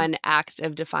number one act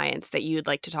of defiance that you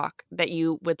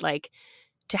would like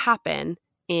to happen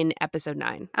in episode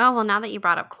 9? Oh, well, now that you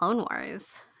brought up Clone Wars.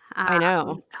 I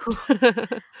know.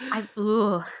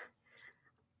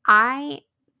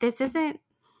 This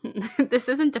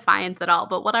isn't defiance at all,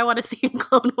 but what I want to see in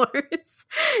Clone Wars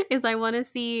is I want to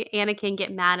see Anakin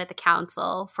get mad at the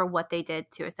council for what they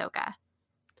did to Ahsoka.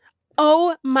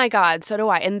 Oh my God, so do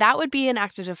I. And that would be an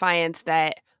act of defiance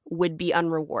that would be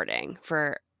unrewarding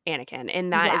for Anakin.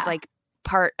 And that is like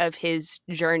part of his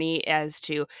journey as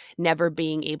to never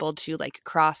being able to like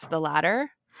cross the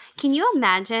ladder. Can you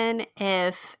imagine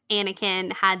if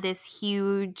Anakin had this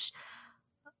huge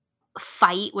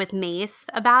fight with Mace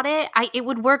about it? It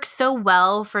would work so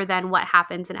well for then what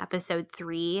happens in episode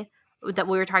 3 that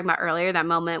we were talking about earlier, that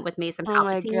moment with Mace and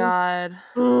Palpatine. Oh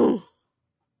my God.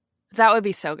 That would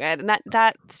be so good. And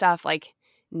that stuff like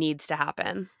needs to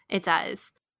happen. It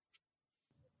does.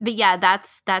 But yeah,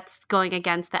 that's going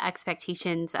against the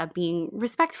expectations of being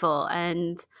respectful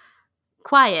and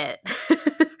quiet.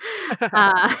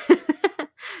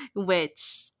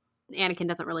 Which Anakin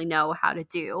doesn't really know how to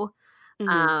do.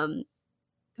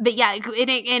 But yeah,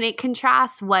 and it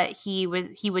contrasts what he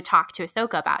would talk to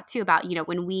Ahsoka about too, about, you know,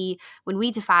 when we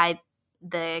defied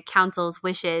the council's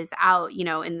wishes out, you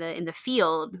know, in the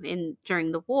field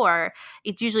during the war,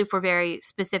 it's usually for very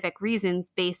specific reasons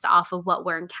based off of what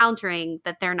we're encountering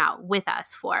that they're not with us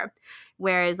for.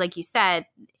 Whereas, like you said,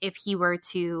 if he were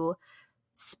to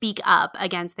speak up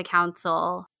against the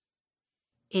council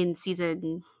in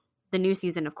the new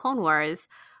season of Clone Wars,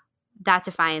 that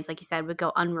defiance, like you said, would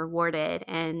go unrewarded.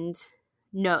 And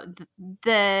no,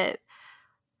 the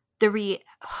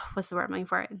what's the word I'm looking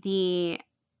for? The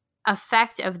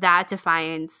effect of that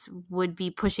defiance would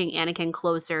be pushing Anakin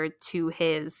closer to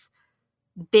his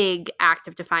big act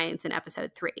of defiance in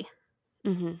episode 3.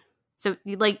 Mm-hmm. So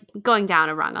like going down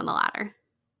a rung on the ladder.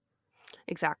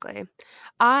 Exactly.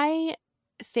 I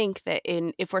think that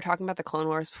if we're talking about the Clone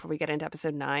Wars before we get into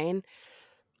episode 9,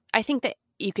 I think that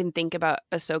you can think about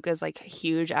Ahsoka's like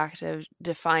huge act of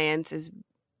defiance is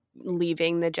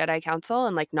leaving the Jedi Council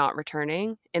and like not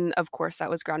returning. And of course that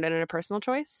was grounded in a personal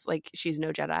choice. Like she's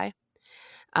no Jedi.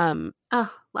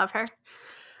 Oh, love her.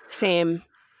 Same.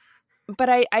 But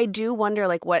I do wonder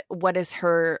like what is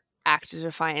her act of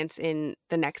defiance in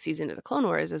the next season of the Clone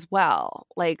Wars as well?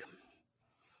 Like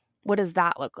what does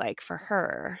that look like for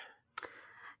her?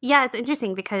 Yeah, it's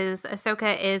interesting because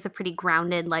Ahsoka is a pretty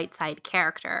grounded light side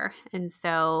character. And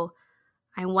so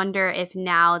I wonder if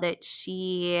now that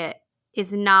she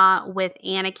is not with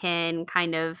Anakin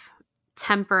kind of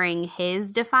tempering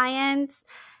his defiance,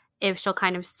 if she'll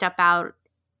kind of step out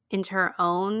into her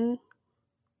own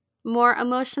more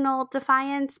emotional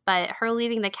defiance. But her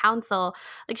leaving the council,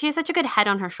 like she has such a good head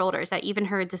on her shoulders that even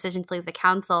her decision to leave the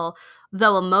council,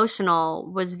 though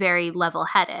emotional, was very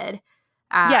level-headed.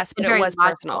 Yes, but it was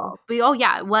personal. But, oh,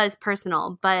 yeah, it was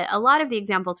personal. But a lot of the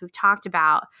examples we've talked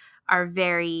about are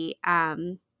very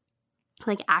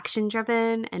like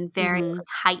action-driven and very like,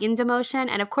 heightened emotion.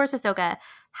 And of course, Ahsoka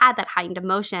had that heightened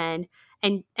emotion.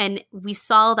 And we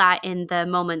saw that in the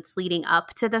moments leading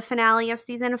up to the finale of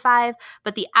season 5.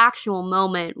 But the actual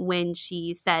moment when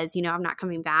she says, you know, I'm not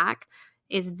coming back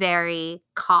is very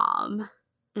calm.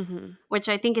 Mm-hmm. Which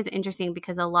I think is interesting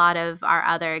because a lot of our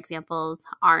other examples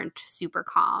aren't super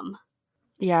calm.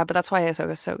 Yeah, but that's why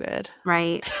Ahsoka's so good,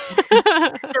 right? so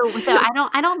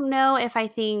I don't know if I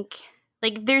think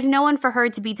like there's no one for her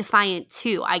to be defiant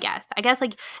to. I guess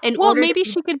like maybe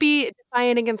she could be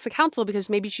defiant against the council because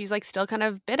maybe she's like still kind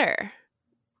of bitter.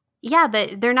 Yeah,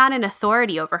 but they're not an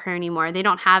authority over her anymore. They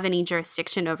don't have any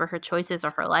jurisdiction over her choices or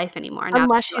her life anymore.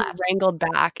 Unless she's wrangled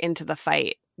back into the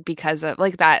fight. Because of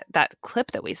like that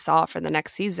clip that we saw for the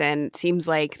next season, it seems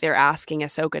like they're asking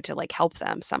Ahsoka to like help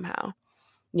them somehow,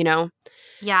 you know?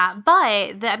 Yeah,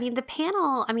 but the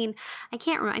panel, I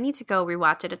can't remember. I need to go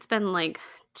rewatch it. It's been like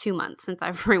 2 months since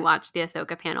I've rewatched the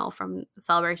Ahsoka panel from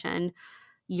Celebration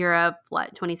Europe,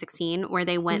 2016, where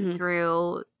they went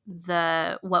through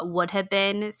what would have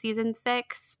been season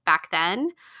 6 back then.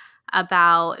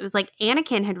 About it was like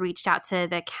Anakin had reached out to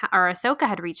Ahsoka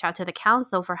had reached out to the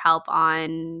council for help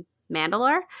on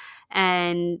Mandalore,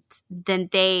 and then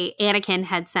Anakin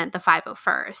had sent the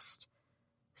 501st.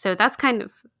 So that's kind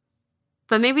of,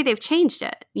 but maybe they've changed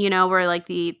it, you know, where like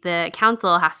the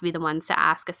council has to be the ones to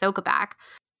ask Ahsoka back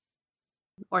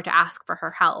or to ask for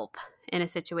her help in a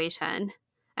situation.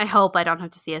 I hope I don't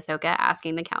have to see Ahsoka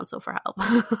asking the council for help.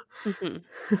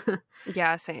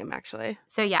 Yeah, same actually.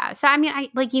 So yeah. So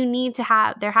you need to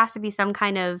have, there has to be some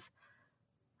kind of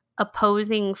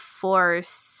opposing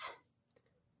force.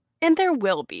 And there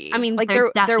will be. There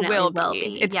will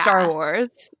be. It's Star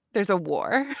Wars. There's a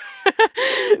war.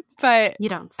 But you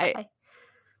don't say.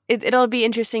 It'll be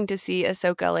interesting to see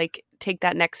Ahsoka like take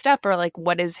that next step, or like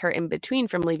what is her in between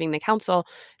from leaving the council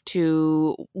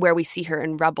to where we see her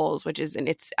in Rebels, which is in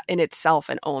itself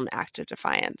an own act of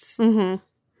defiance. Mm-hmm.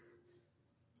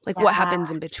 Like what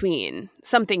happens in between?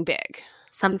 Something big.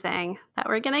 Something that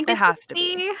we're gonna get. It has to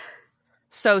be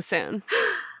so soon.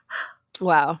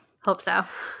 Wow. Hope so.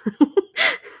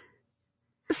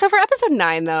 So for episode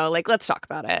 9, though, like let's talk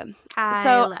about it.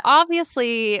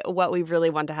 Obviously, what we really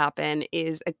want to happen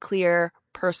is a clear,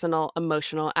 personal,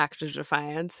 emotional act of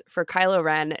defiance for Kylo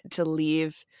Ren to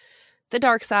leave the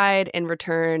dark side and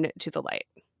return to the light.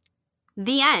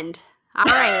 The end. All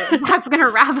right, that's gonna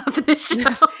wrap up the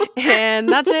show, and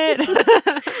that's it.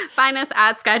 Find us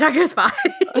at SkyTalkersPod.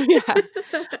 Yeah.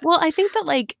 Well, I think that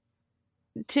like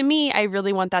to me, I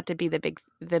really want that to be the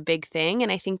big thing,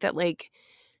 and I think that like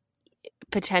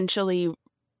potentially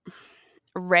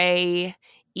Rey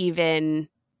even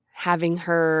having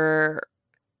her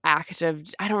act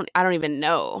of I don't even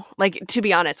know. Like to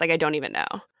be honest, like I don't even know.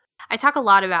 I talk a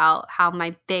lot about how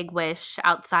my big wish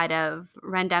outside of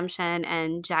Rendemption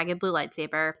and Jagged Blue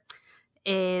Lightsaber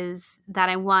is that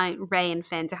I want Rey and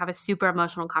Finn to have a super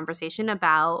emotional conversation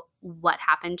about what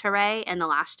happened to Rey in The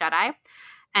Last Jedi,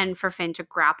 and for Finn to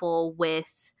grapple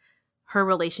with her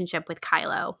relationship with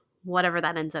Kylo, whatever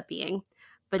that ends up being.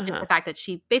 But just the fact that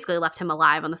she basically left him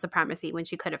alive on the Supremacy when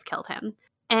she could have killed him.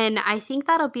 And I think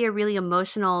that'll be a really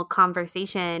emotional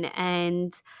conversation.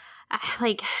 And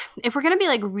like, if we're going to be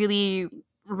like really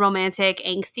romantic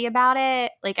angsty about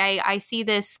it. Like I see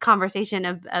this conversation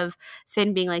of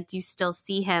Finn being like, do you still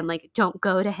see him? Like, don't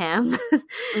go to him.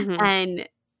 Mm-hmm. And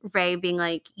Rey being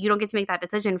like, you don't get to make that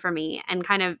decision for me, and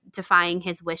kind of defying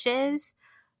his wishes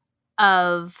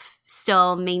of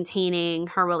still maintaining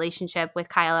her relationship with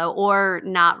Kylo or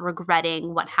not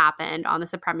regretting what happened on the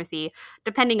Supremacy,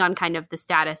 depending on kind of the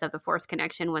status of the Force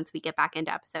connection once we get back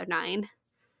into episode 9.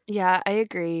 Yeah, I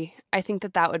agree. I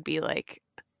think that would be like,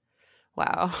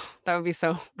 wow, that would be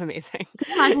so amazing.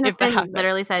 Imagine if that Finn happened.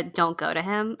 literally said, don't go to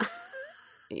him.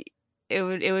 It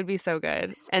would be so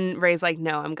good. And Rey's like,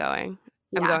 no, I'm going.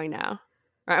 I'm Yeah. going now.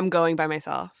 Or I'm going by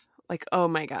myself. Like, oh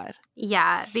my God.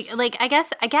 Yeah, like I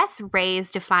guess Rey's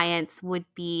defiance would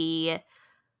be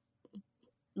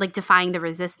like defying the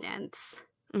Resistance,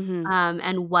 Mm-hmm.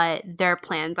 and what their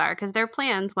plans are, because their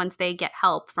plans, once they get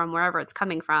help from wherever it's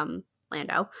coming from,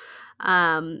 Lando,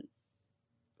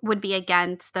 would be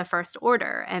against the First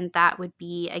Order, and that would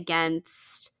be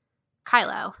against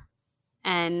Kylo.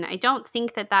 And I don't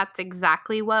think that that's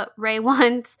exactly what Rey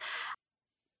wants.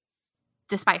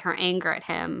 Despite her anger at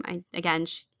him,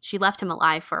 she left him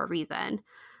alive for a reason.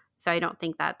 So I don't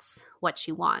think that's what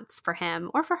she wants for him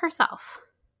or for herself.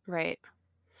 Right.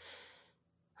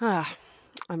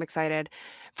 I'm excited.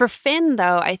 For Finn,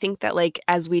 though, I think that, like,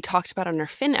 as we talked about on our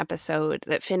Finn episode,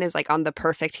 that Finn is, like, on the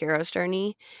perfect hero's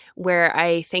journey, where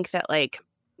I think that, like,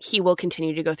 he will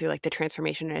continue to go through, like, the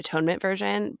transformation and atonement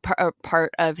version,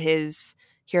 part of his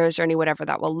hero's journey, whatever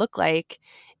that will look like.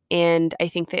 And I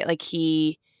think that, like,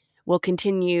 he will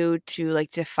continue to,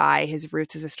 like, defy his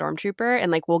roots as a stormtrooper,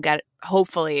 and, like, we'll get,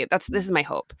 hopefully, this is my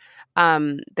hope.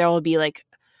 There will be, like,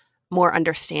 more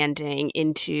understanding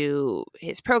into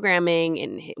his programming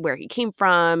and where he came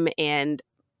from, and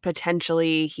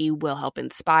potentially he will help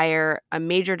inspire a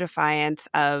major defiance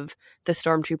of the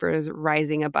stormtroopers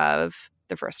rising above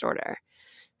the First Order.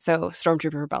 So,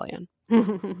 Stormtrooper Rebellion.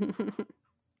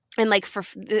 And, like,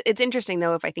 it's interesting,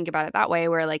 though, if I think about it that way,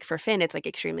 where, like, for Finn, it's, like,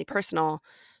 extremely personal.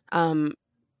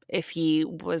 If he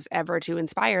was ever to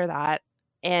inspire that,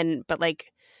 but,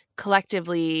 like,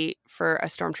 collectively, for a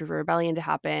Stormtrooper Rebellion to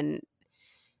happen,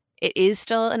 it is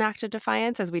still an act of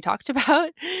defiance, as we talked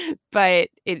about, but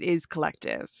it is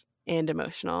collective and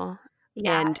emotional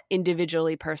and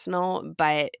individually personal,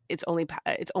 but it's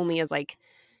only as, like,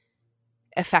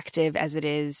 effective as it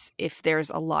is if there's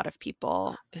a lot of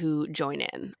people who join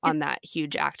in on that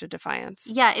huge act of defiance.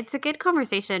 Yeah, it's a good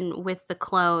conversation with the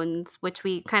clones, which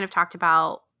we kind of talked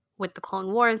about with the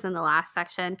Clone Wars in the last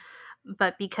section.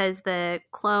 But because the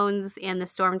clones and the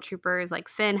stormtroopers, like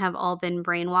Finn, have all been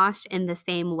brainwashed in the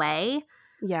same way.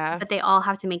 Yeah. But they all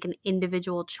have to make an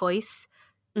individual choice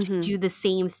to do the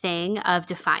same thing of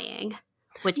defying,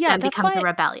 which then becomes a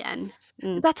rebellion.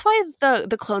 That's why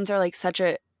the clones are, like, such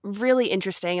a really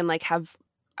interesting, and, like, have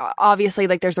obviously,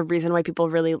 like, there's a reason why people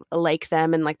really like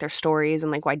them and, like, their stories,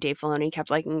 and, like, why Dave Filoni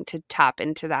kept liking to tap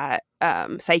into that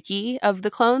psyche of the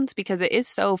clones, because it is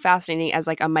so fascinating as,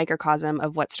 like, a microcosm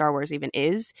of what Star Wars even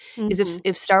is. Is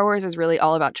if Star Wars is really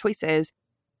all about choices,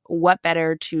 what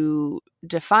better to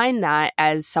define that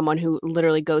as someone who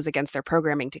literally goes against their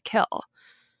programming to kill?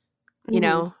 You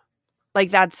know,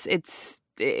 like,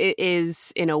 it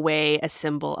is in a way a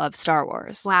symbol of Star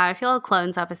Wars. Wow, I feel a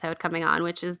clones episode coming on,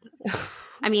 which is,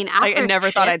 I mean, after I never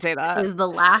thought I'd say that. It was the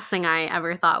last thing I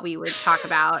ever thought we would talk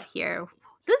about here.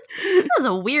 This was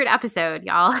a weird episode,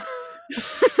 y'all.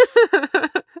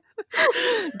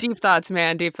 Deep thoughts,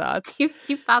 man. Deep thoughts. Deep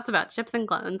thoughts about chips and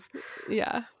clones.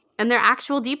 Yeah. And they're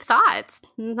actual deep thoughts.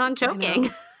 I'm not joking.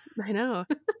 I know.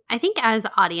 I think as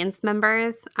audience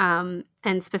members, and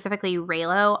specifically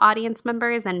Reylo audience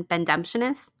members and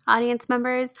Bendemptionist audience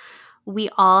members, we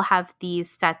all have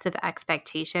these sets of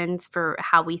expectations for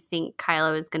how we think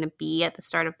Kylo is going to be at the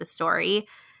start of the story.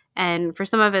 And for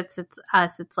some of it's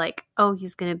us, it's like, oh,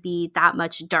 he's going to be that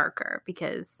much darker,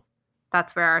 because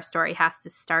that's where our story has to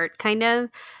start, kind of.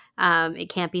 It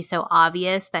can't be so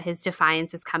obvious that his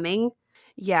defiance is coming.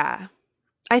 Yeah.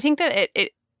 I think that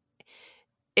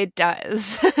it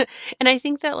does. And I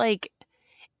think that, like,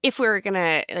 if we're going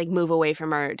to, like, move away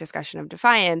from our discussion of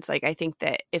defiance, like, I think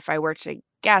that if I were to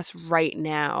guess right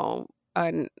now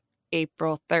on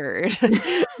April 3rd,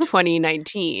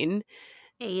 2019,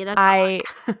 8 o'clock.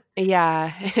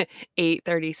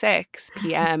 8:36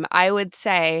 p.m., I would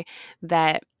say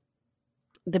that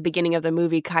the beginning of the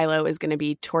movie, Kylo is going to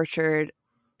be tortured,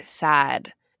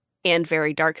 sad, and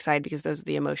very dark side, because those are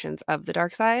the emotions of the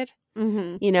dark side.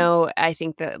 You know, I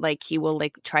think that, like, he will,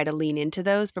 like, try to lean into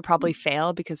those, but probably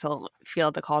fail because he'll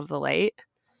feel the call to the light.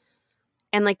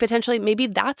 And, like, potentially maybe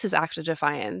that's his act of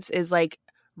defiance, is, like,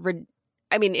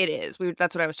 I mean, it is.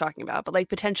 That's what I was talking about. But like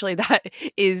potentially that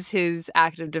is his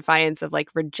act of defiance of like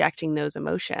rejecting those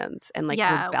emotions and like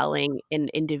Yeah. rebelling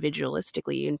and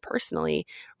individualistically and personally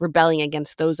rebelling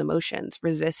against those emotions,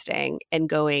 resisting and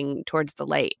going towards the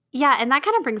light. Yeah, and that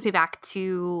kind of brings me back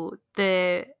to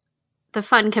the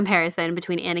fun comparison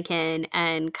between Anakin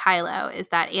and Kylo is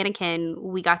that Anakin,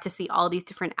 we got to see all these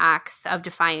different acts of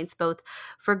defiance, both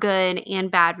for good and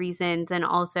bad reasons, and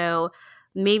also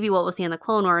maybe what we'll see in the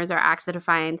Clone Wars are acts of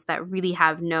defiance that really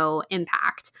have no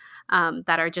impact,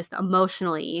 that are just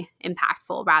emotionally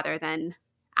impactful rather than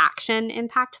action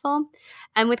impactful.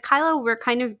 And with Kylo, we're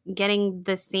kind of getting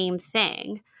the same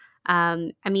thing.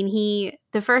 I mean,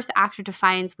 the first act of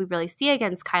defiance we really see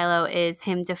against Kylo is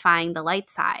him defying the light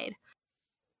side,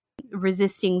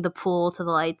 resisting the pull to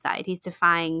the light side. He's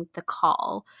defying the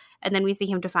call. And then we see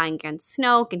him defying against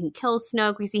Snoke, and he kills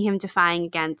Snoke. We see him defying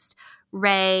against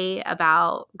Rey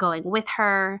about going with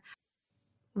her.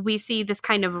 We see this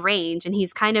kind of range, and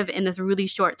he's kind of in this really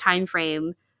short time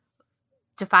frame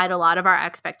defied a lot of our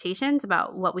expectations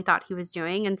about what we thought he was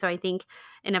doing. And so I think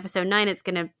in episode 9, it's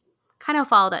going to kind of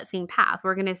follow that same path.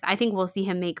 I think we'll see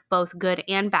him make both good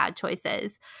and bad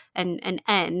choices and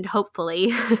end,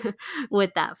 hopefully,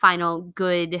 with that final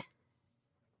good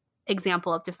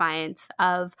example of defiance,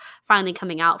 of finally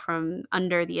coming out from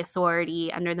under the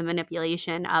authority, under the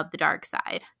manipulation of the dark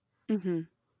side. Mm-hmm.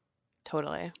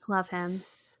 Totally. Love him.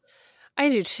 I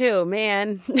do too,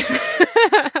 man.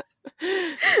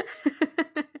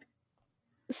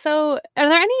 So, are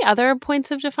there any other points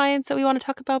of defiance that we want to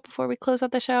talk about before we close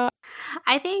out the show?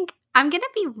 I think I'm going to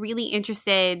be really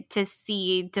interested to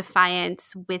see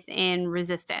defiance within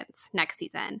Resistance next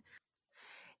season.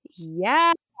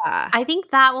 Yeah. I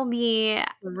think that will be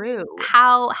True.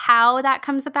 how that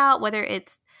comes about, whether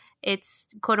it's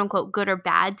quote unquote good or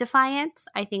bad defiance,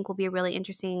 I think will be a really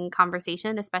interesting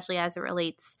conversation, especially as it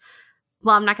relates.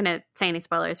 Well, I'm not going to say any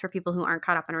spoilers for people who aren't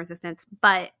caught up in Resistance,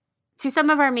 but to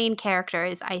some of our main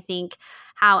characters, I think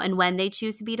how and when they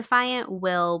choose to be defiant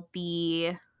will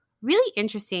be really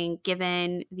interesting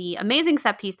given the amazing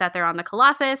set piece that they're on the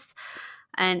Colossus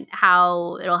and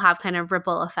how it'll have kind of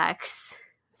ripple effects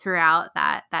throughout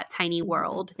that tiny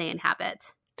world they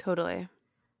inhabit. Totally.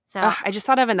 So I just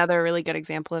thought of another really good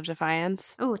example of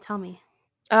defiance. Oh, tell me.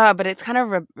 But it's kind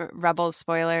of Rebels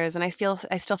spoilers, and I still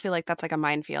feel like that's like a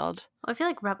minefield. Well, I feel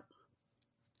like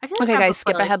Okay, guys,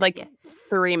 skip spoilers ahead like yeah.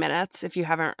 3 minutes if you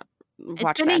haven't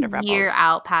watched It's the end been of a Rebels. year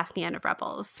out past the end of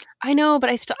Rebels. I know,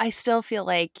 but I still feel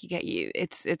like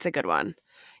it's a good one.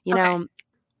 You know,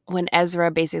 when Ezra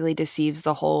basically deceives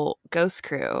the whole Ghost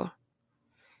crew,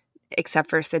 except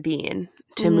for Sabine,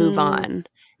 to move on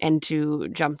and to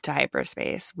jump to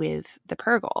hyperspace with the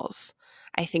Purgles.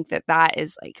 I think that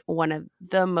is like one of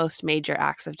the most major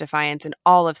acts of defiance in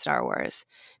all of Star Wars,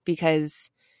 because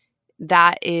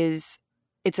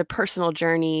it's a personal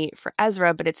journey for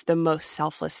Ezra, but it's the most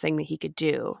selfless thing that he could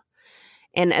do.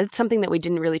 And it's something that we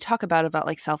didn't really talk about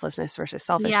like selflessness versus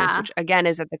selfishness, which again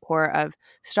is at the core of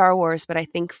Star Wars. But I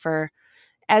think for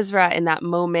Ezra in that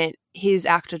moment, his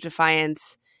act of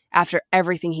defiance after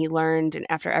everything he learned and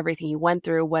after everything he went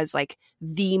through was like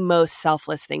the most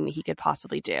selfless thing that he could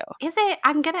possibly do. Is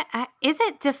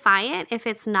it defiant if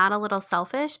it's not a little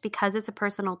selfish because it's a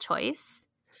personal choice?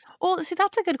 Well, see,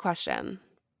 that's a good question.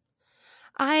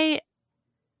 I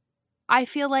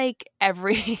feel like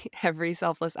every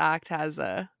selfless act has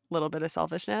a little bit of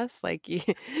selfishness. Like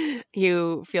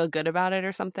you feel good about it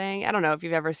or something. I don't know if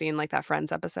you've ever seen like that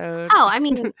Friends episode. Oh, I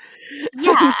mean,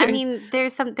 yeah. I mean,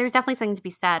 there's definitely something to be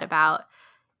said about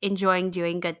enjoying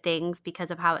doing good things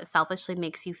because of how it selfishly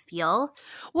makes you feel.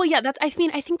 Well, yeah, I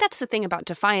think that's the thing about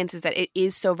defiance is that it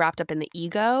is so wrapped up in the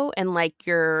ego and like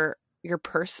your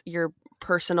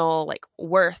personal like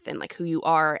worth and like who you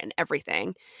are and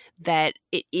everything, that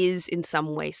it is in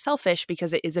some way selfish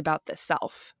because it is about the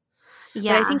self.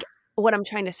 Yeah. But I think what I'm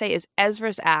trying to say is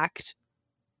Ezra's act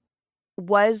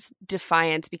was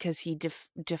defiance because he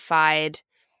defied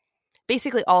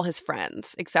basically all his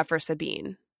friends except for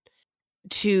Sabine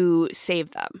to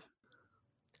save them.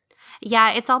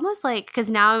 Yeah, it's almost like, because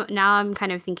now I'm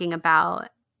kind of thinking about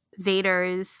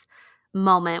Vader's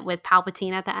moment with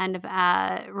Palpatine at the end of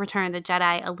Return of the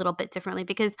Jedi a little bit differently,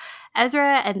 because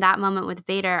Ezra and that moment with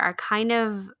Vader are kind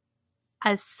of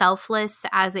as selfless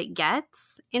as it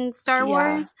gets in Star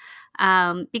Wars.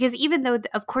 Because even though,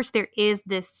 of course, there is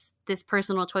this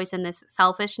personal choice and this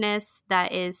selfishness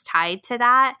that is tied to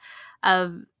that,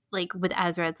 of like with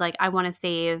Ezra, it's like, I want to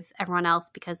save everyone else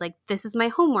because like this is my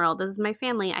homeworld, this is my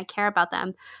family, I care about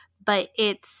them. But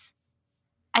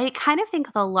I kind of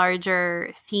think the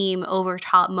larger theme over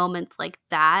top moments like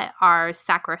that are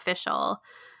sacrificial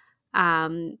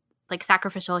like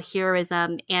sacrificial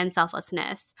heroism and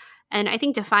selflessness. And I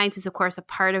think defiance is, of course, a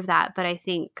part of that. But I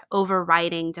think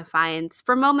overriding defiance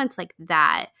for moments like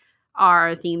that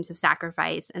are themes of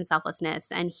sacrifice and selflessness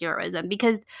and heroism,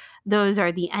 because those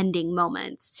are the ending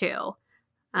moments too.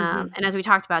 And as we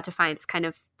talked about, defiance kind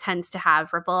of tends to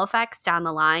have ripple effects down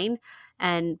the line.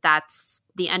 And that's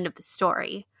the end of the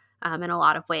story in a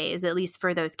lot of ways, at least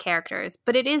for those characters.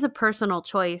 But it is a personal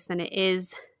choice, and it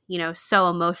is, you know, so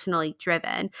emotionally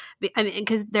driven. I mean,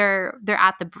 because they're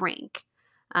at the brink.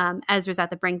 Ezra's at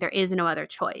the brink. There is no other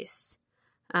choice.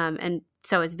 And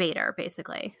so is Vader,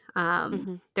 basically.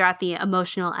 They're at the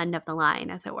emotional end of the line,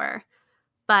 as it were.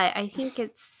 But I think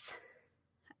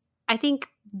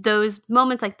those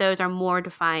moments like those are more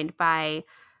defined by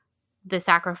the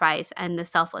sacrifice and the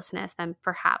selflessness than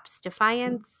perhaps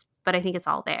defiance. But I think it's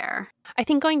all there. I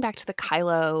think going back to the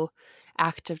Kylo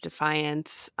act of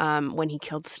defiance when he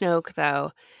killed Snoke,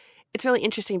 though, it's really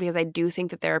interesting because I do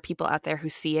think that there are people out there who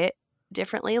see it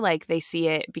differently. Like, they see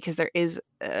it because there is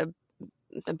a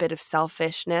bit of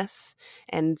selfishness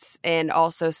and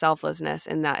also selflessness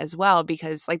in that as well,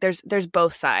 because like there's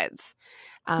both sides.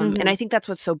 And I think that's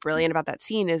what's so brilliant about that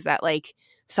scene is that like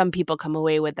some people come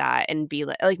away with that and be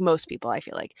like most people, I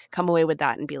feel like, come away with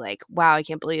that and be like, wow, I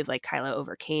can't believe like Kylo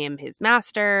overcame his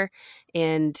master,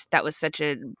 and that was such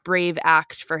a brave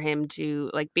act for him to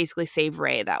like basically save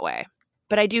Rey that way.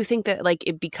 But I do think that like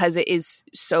because it is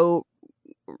so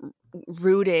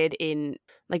rooted in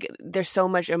like there's so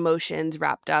much emotions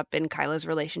wrapped up in Kylo's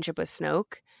relationship with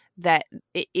Snoke that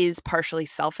it is partially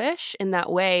selfish in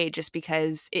that way, just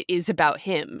because it is about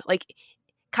him. Like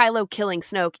Kylo killing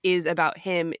Snoke is about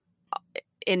him,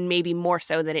 and maybe more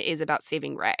so than it is about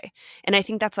saving Rey. And I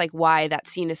think that's like why that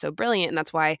scene is so brilliant, and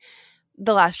that's why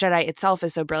The Last Jedi itself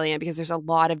is so brilliant, because there's a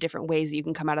lot of different ways that you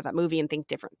can come out of that movie and think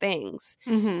different things.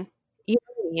 You know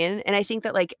what I mean? And I think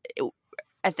that like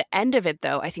at the end of it,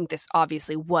 though, I think this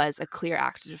obviously was a clear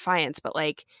act of defiance, but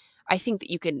like I think that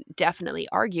you can definitely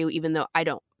argue, even though I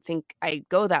don't think I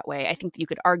go that way, I think that you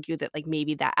could argue that like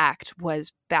maybe that act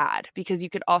was bad, because you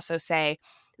could also say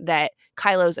that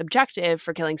Kylo's objective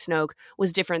for killing Snoke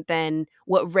was different than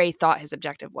what Rey thought his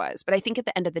objective was. But I think at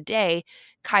the end of the day,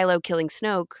 Kylo killing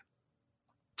Snoke,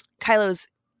 Kylo's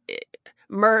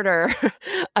murder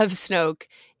of Snoke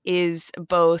is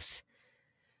both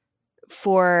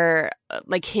for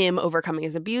like him overcoming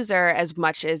his abuser as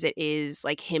much as it is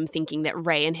like him thinking that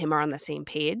Rey and him are on the same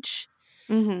page.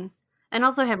 And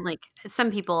also him, like,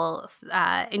 some people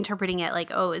interpreting it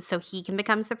like, oh, so he can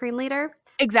become supreme leader.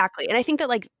 Exactly. And I think that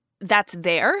like that's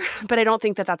there, but I don't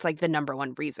think that that's like the number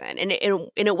one reason. And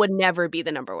it would never be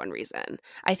the number one reason.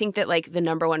 I think that like the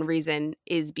number one reason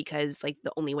is because like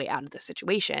the only way out of the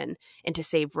situation and to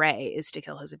save Rey is to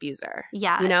kill his abuser.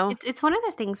 Yeah. You know? It's one of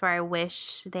those things where I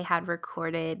wish they had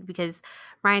recorded, because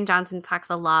Rian Johnson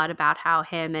talks a lot about how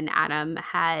him and Adam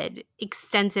had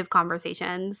extensive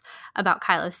conversations about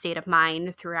Kylo's state of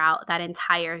mind throughout that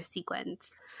entire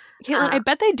sequence. Caitlin, I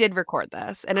bet they did record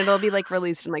this, and it'll be like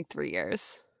released in like 3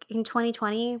 years. In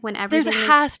 2020, when everything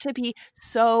has to be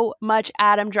so much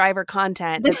Adam Driver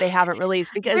content that they haven't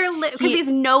released, because he's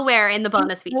nowhere in the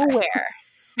bonus feature.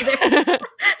 Nowhere.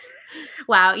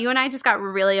 Wow, you and I just got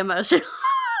really emotional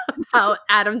about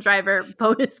Adam Driver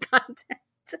bonus content.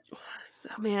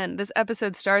 Oh man, this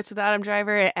episode starts with Adam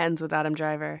Driver, it ends with Adam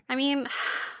Driver. I mean,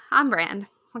 on brand.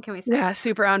 What can we say? Yeah,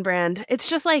 super on brand. It's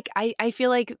just like I feel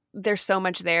like there's so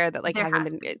much there that like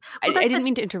hasn't been. I didn't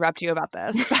mean to interrupt you about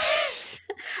this.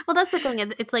 Well, that's the thing.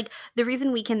 It's like the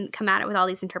reason we can come at it with all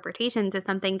these interpretations is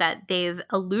something that they've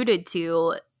alluded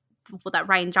to, that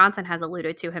Rian Johnson has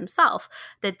alluded to himself,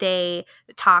 that they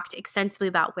talked extensively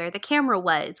about where the camera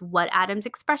was, what Adam's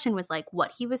expression was like,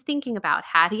 what he was thinking about,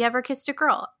 had he ever kissed a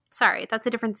girl. Sorry, that's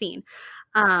a different scene.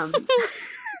 All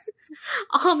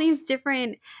these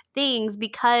different things,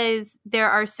 because there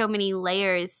are so many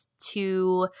layers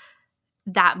to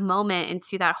that moment and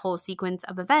to that whole sequence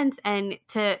of events. And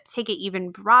to take it even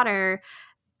broader,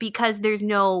 because there's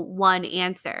no one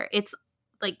answer. It's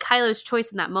like Kylo's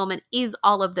choice in that moment is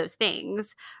all of those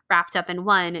things wrapped up in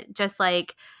one, just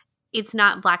like it's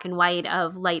not black and white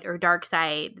of light or dark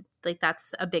side. Like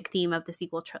that's a big theme of the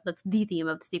sequel. That's the theme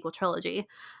of the sequel trilogy,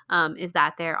 is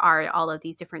that there are all of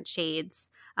these different shades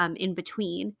in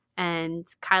between. And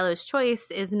Kylo's choice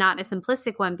is not a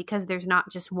simplistic one, because there's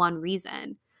not just one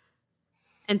reason.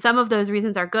 And some of those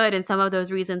reasons are good and some of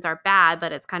those reasons are bad,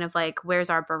 but it's kind of like, where's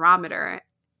our barometer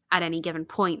at any given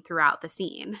point throughout the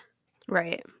scene?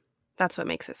 Right. That's what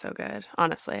makes it so good,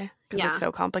 honestly, because it's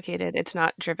so complicated. It's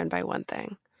not driven by one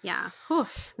thing. Yeah. Whew,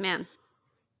 man.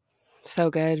 So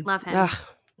good. Love him.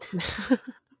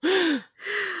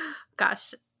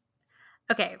 Gosh.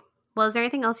 Okay. Well, is there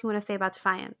anything else you want to say about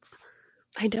Defiance?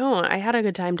 I don't. I had a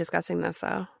good time discussing this,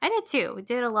 though. I did too. We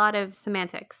did a lot of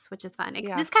semantics, which is fun.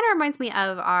 Yeah. This kind of reminds me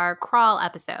of our crawl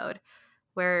episode,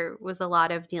 where it was a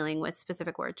lot of dealing with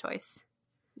specific word choice.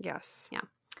 Yes. Yeah.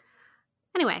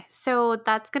 Anyway, so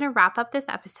that's going to wrap up this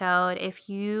episode. If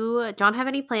you don't have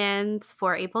any plans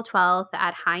for April 12th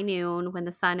at high noon when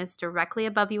the sun is directly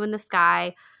above you in the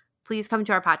sky, please come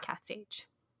to our podcast stage.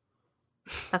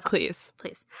 That's all.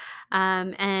 Please.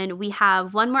 And we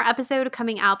have one more episode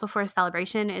coming out before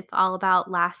Celebration. It's all about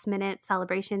last minute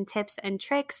celebration tips and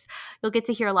tricks. You'll get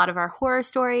to hear a lot of our horror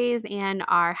stories and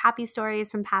our happy stories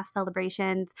from past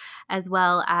celebrations, as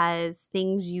well as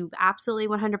things you absolutely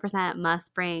 100%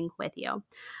 must bring with you.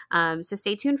 So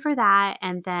stay tuned for that.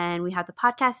 And then we have the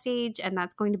podcast stage, and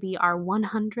that's going to be our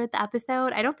 100th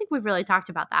episode. I don't think we've really talked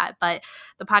about that, but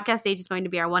the podcast stage is going to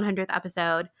be our 100th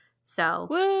episode. So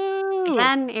Woo!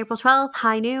 Again, April 12th,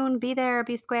 high noon, be there,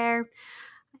 be square.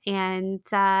 And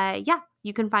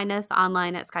you can find us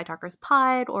online at Sky Talkers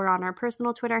Pod or on our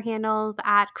personal Twitter handles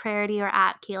at Clarity or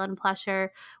at Caitlin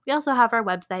Plusher. We also have our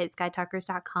website,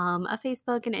 skytalkers.com, a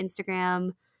Facebook and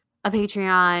Instagram, a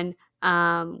Patreon,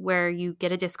 where you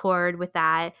get a Discord with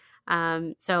that.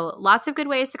 So lots of good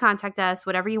ways to contact us,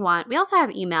 whatever you want. We also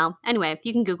have email. Anyway,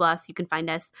 you can Google us, you can find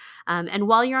us. And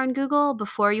while you're on Google,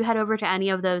 before you head over to any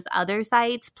of those other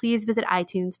sites, please visit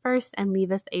iTunes first and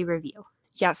leave us a review.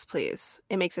 Yes, please.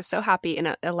 It makes us so happy, and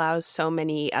it allows so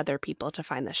many other people to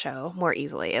find the show more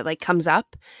easily. It comes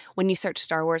up when you search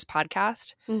Star Wars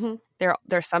podcast. Mm-hmm.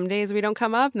 There's some days we don't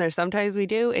come up, and there's sometimes we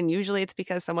do, and usually it's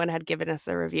because someone had given us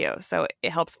a review. So it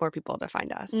helps more people to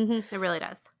find us. Mm-hmm. It really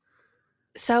does.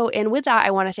 So, and with that,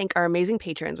 I want to thank our amazing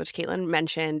patrons, which Caitlin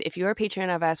mentioned. If you're a patron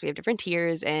of us, we have different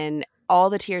tiers, and all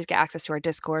the tiers get access to our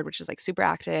Discord, which is super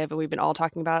active. And we've been all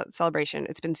talking about Celebration.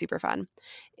 It's been super fun.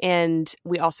 And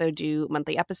we also do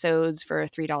monthly episodes for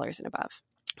 $3 and above.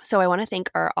 So I want to thank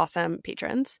our awesome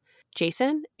patrons: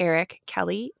 Jason, Eric,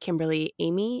 Kelly, Kimberly,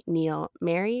 Amy, Neil,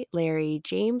 Mary, Larry,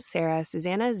 James, Sarah,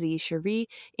 Susanna, Z, Cherie,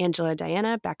 Angela,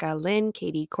 Diana, Becca, Lynn,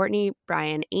 Katie, Courtney,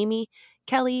 Brian, Amy,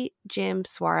 Kelly, Jim,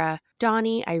 Swara,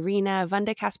 Donnie, Irina,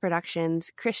 Vundacast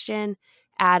Productions, Christian,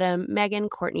 Adam, Megan,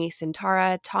 Courtney,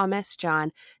 Sintara, Thomas,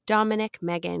 John, Dominic,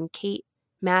 Megan, Kate,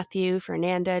 Matthew,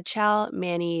 Fernanda, Chell,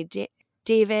 Manny,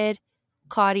 David,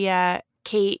 Claudia,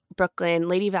 Kate, Brooklyn,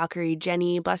 Lady Valkyrie,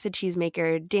 Jenny, Blessed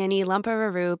Cheesemaker, Danny, Lumpa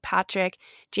Raru, Patrick,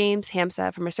 James,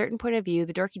 Hamsa, From a Certain Point of View,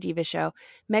 The Dorky Diva Show,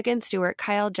 Megan, Stewart,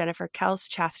 Kyle, Jennifer, Kels,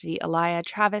 Chastity, Alaya,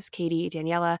 Travis, Katie,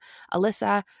 Daniela,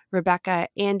 Alyssa, Rebecca,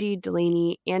 Andy,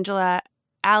 Delaney, Angela,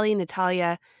 Allie,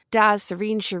 Natalia, Daz,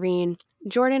 Serene, Shireen,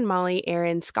 Jordan, Molly,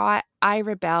 Aaron, Scott, I,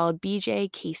 Rebel,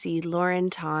 BJ, Casey,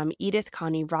 Lauren, Tom, Edith,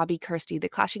 Connie, Robbie, Kirsty, The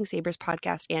Clashing Sabers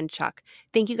podcast, and Chuck.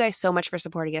 Thank you guys so much for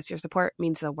supporting us. Your support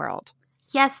means the world.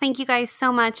 Yes, thank you guys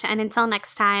so much. And until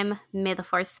next time, may the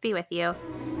Force be with you.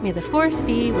 May the Force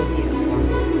be with you.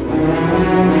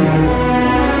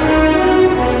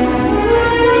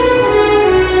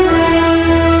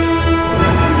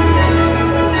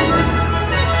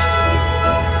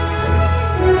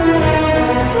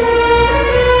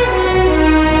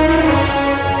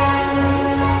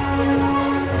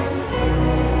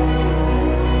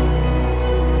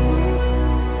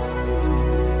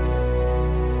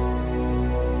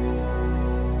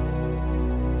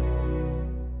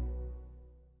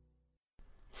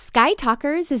 Sky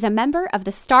Talkers is a member of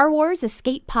the Star Wars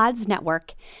Escape Pods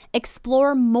Network.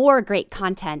 Explore more great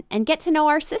content and get to know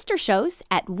our sister shows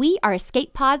at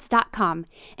weareescapepods.com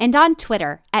and on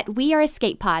Twitter at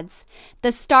weareescapepods.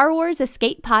 The Star Wars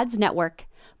Escape Pods Network,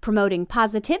 promoting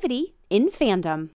positivity in fandom.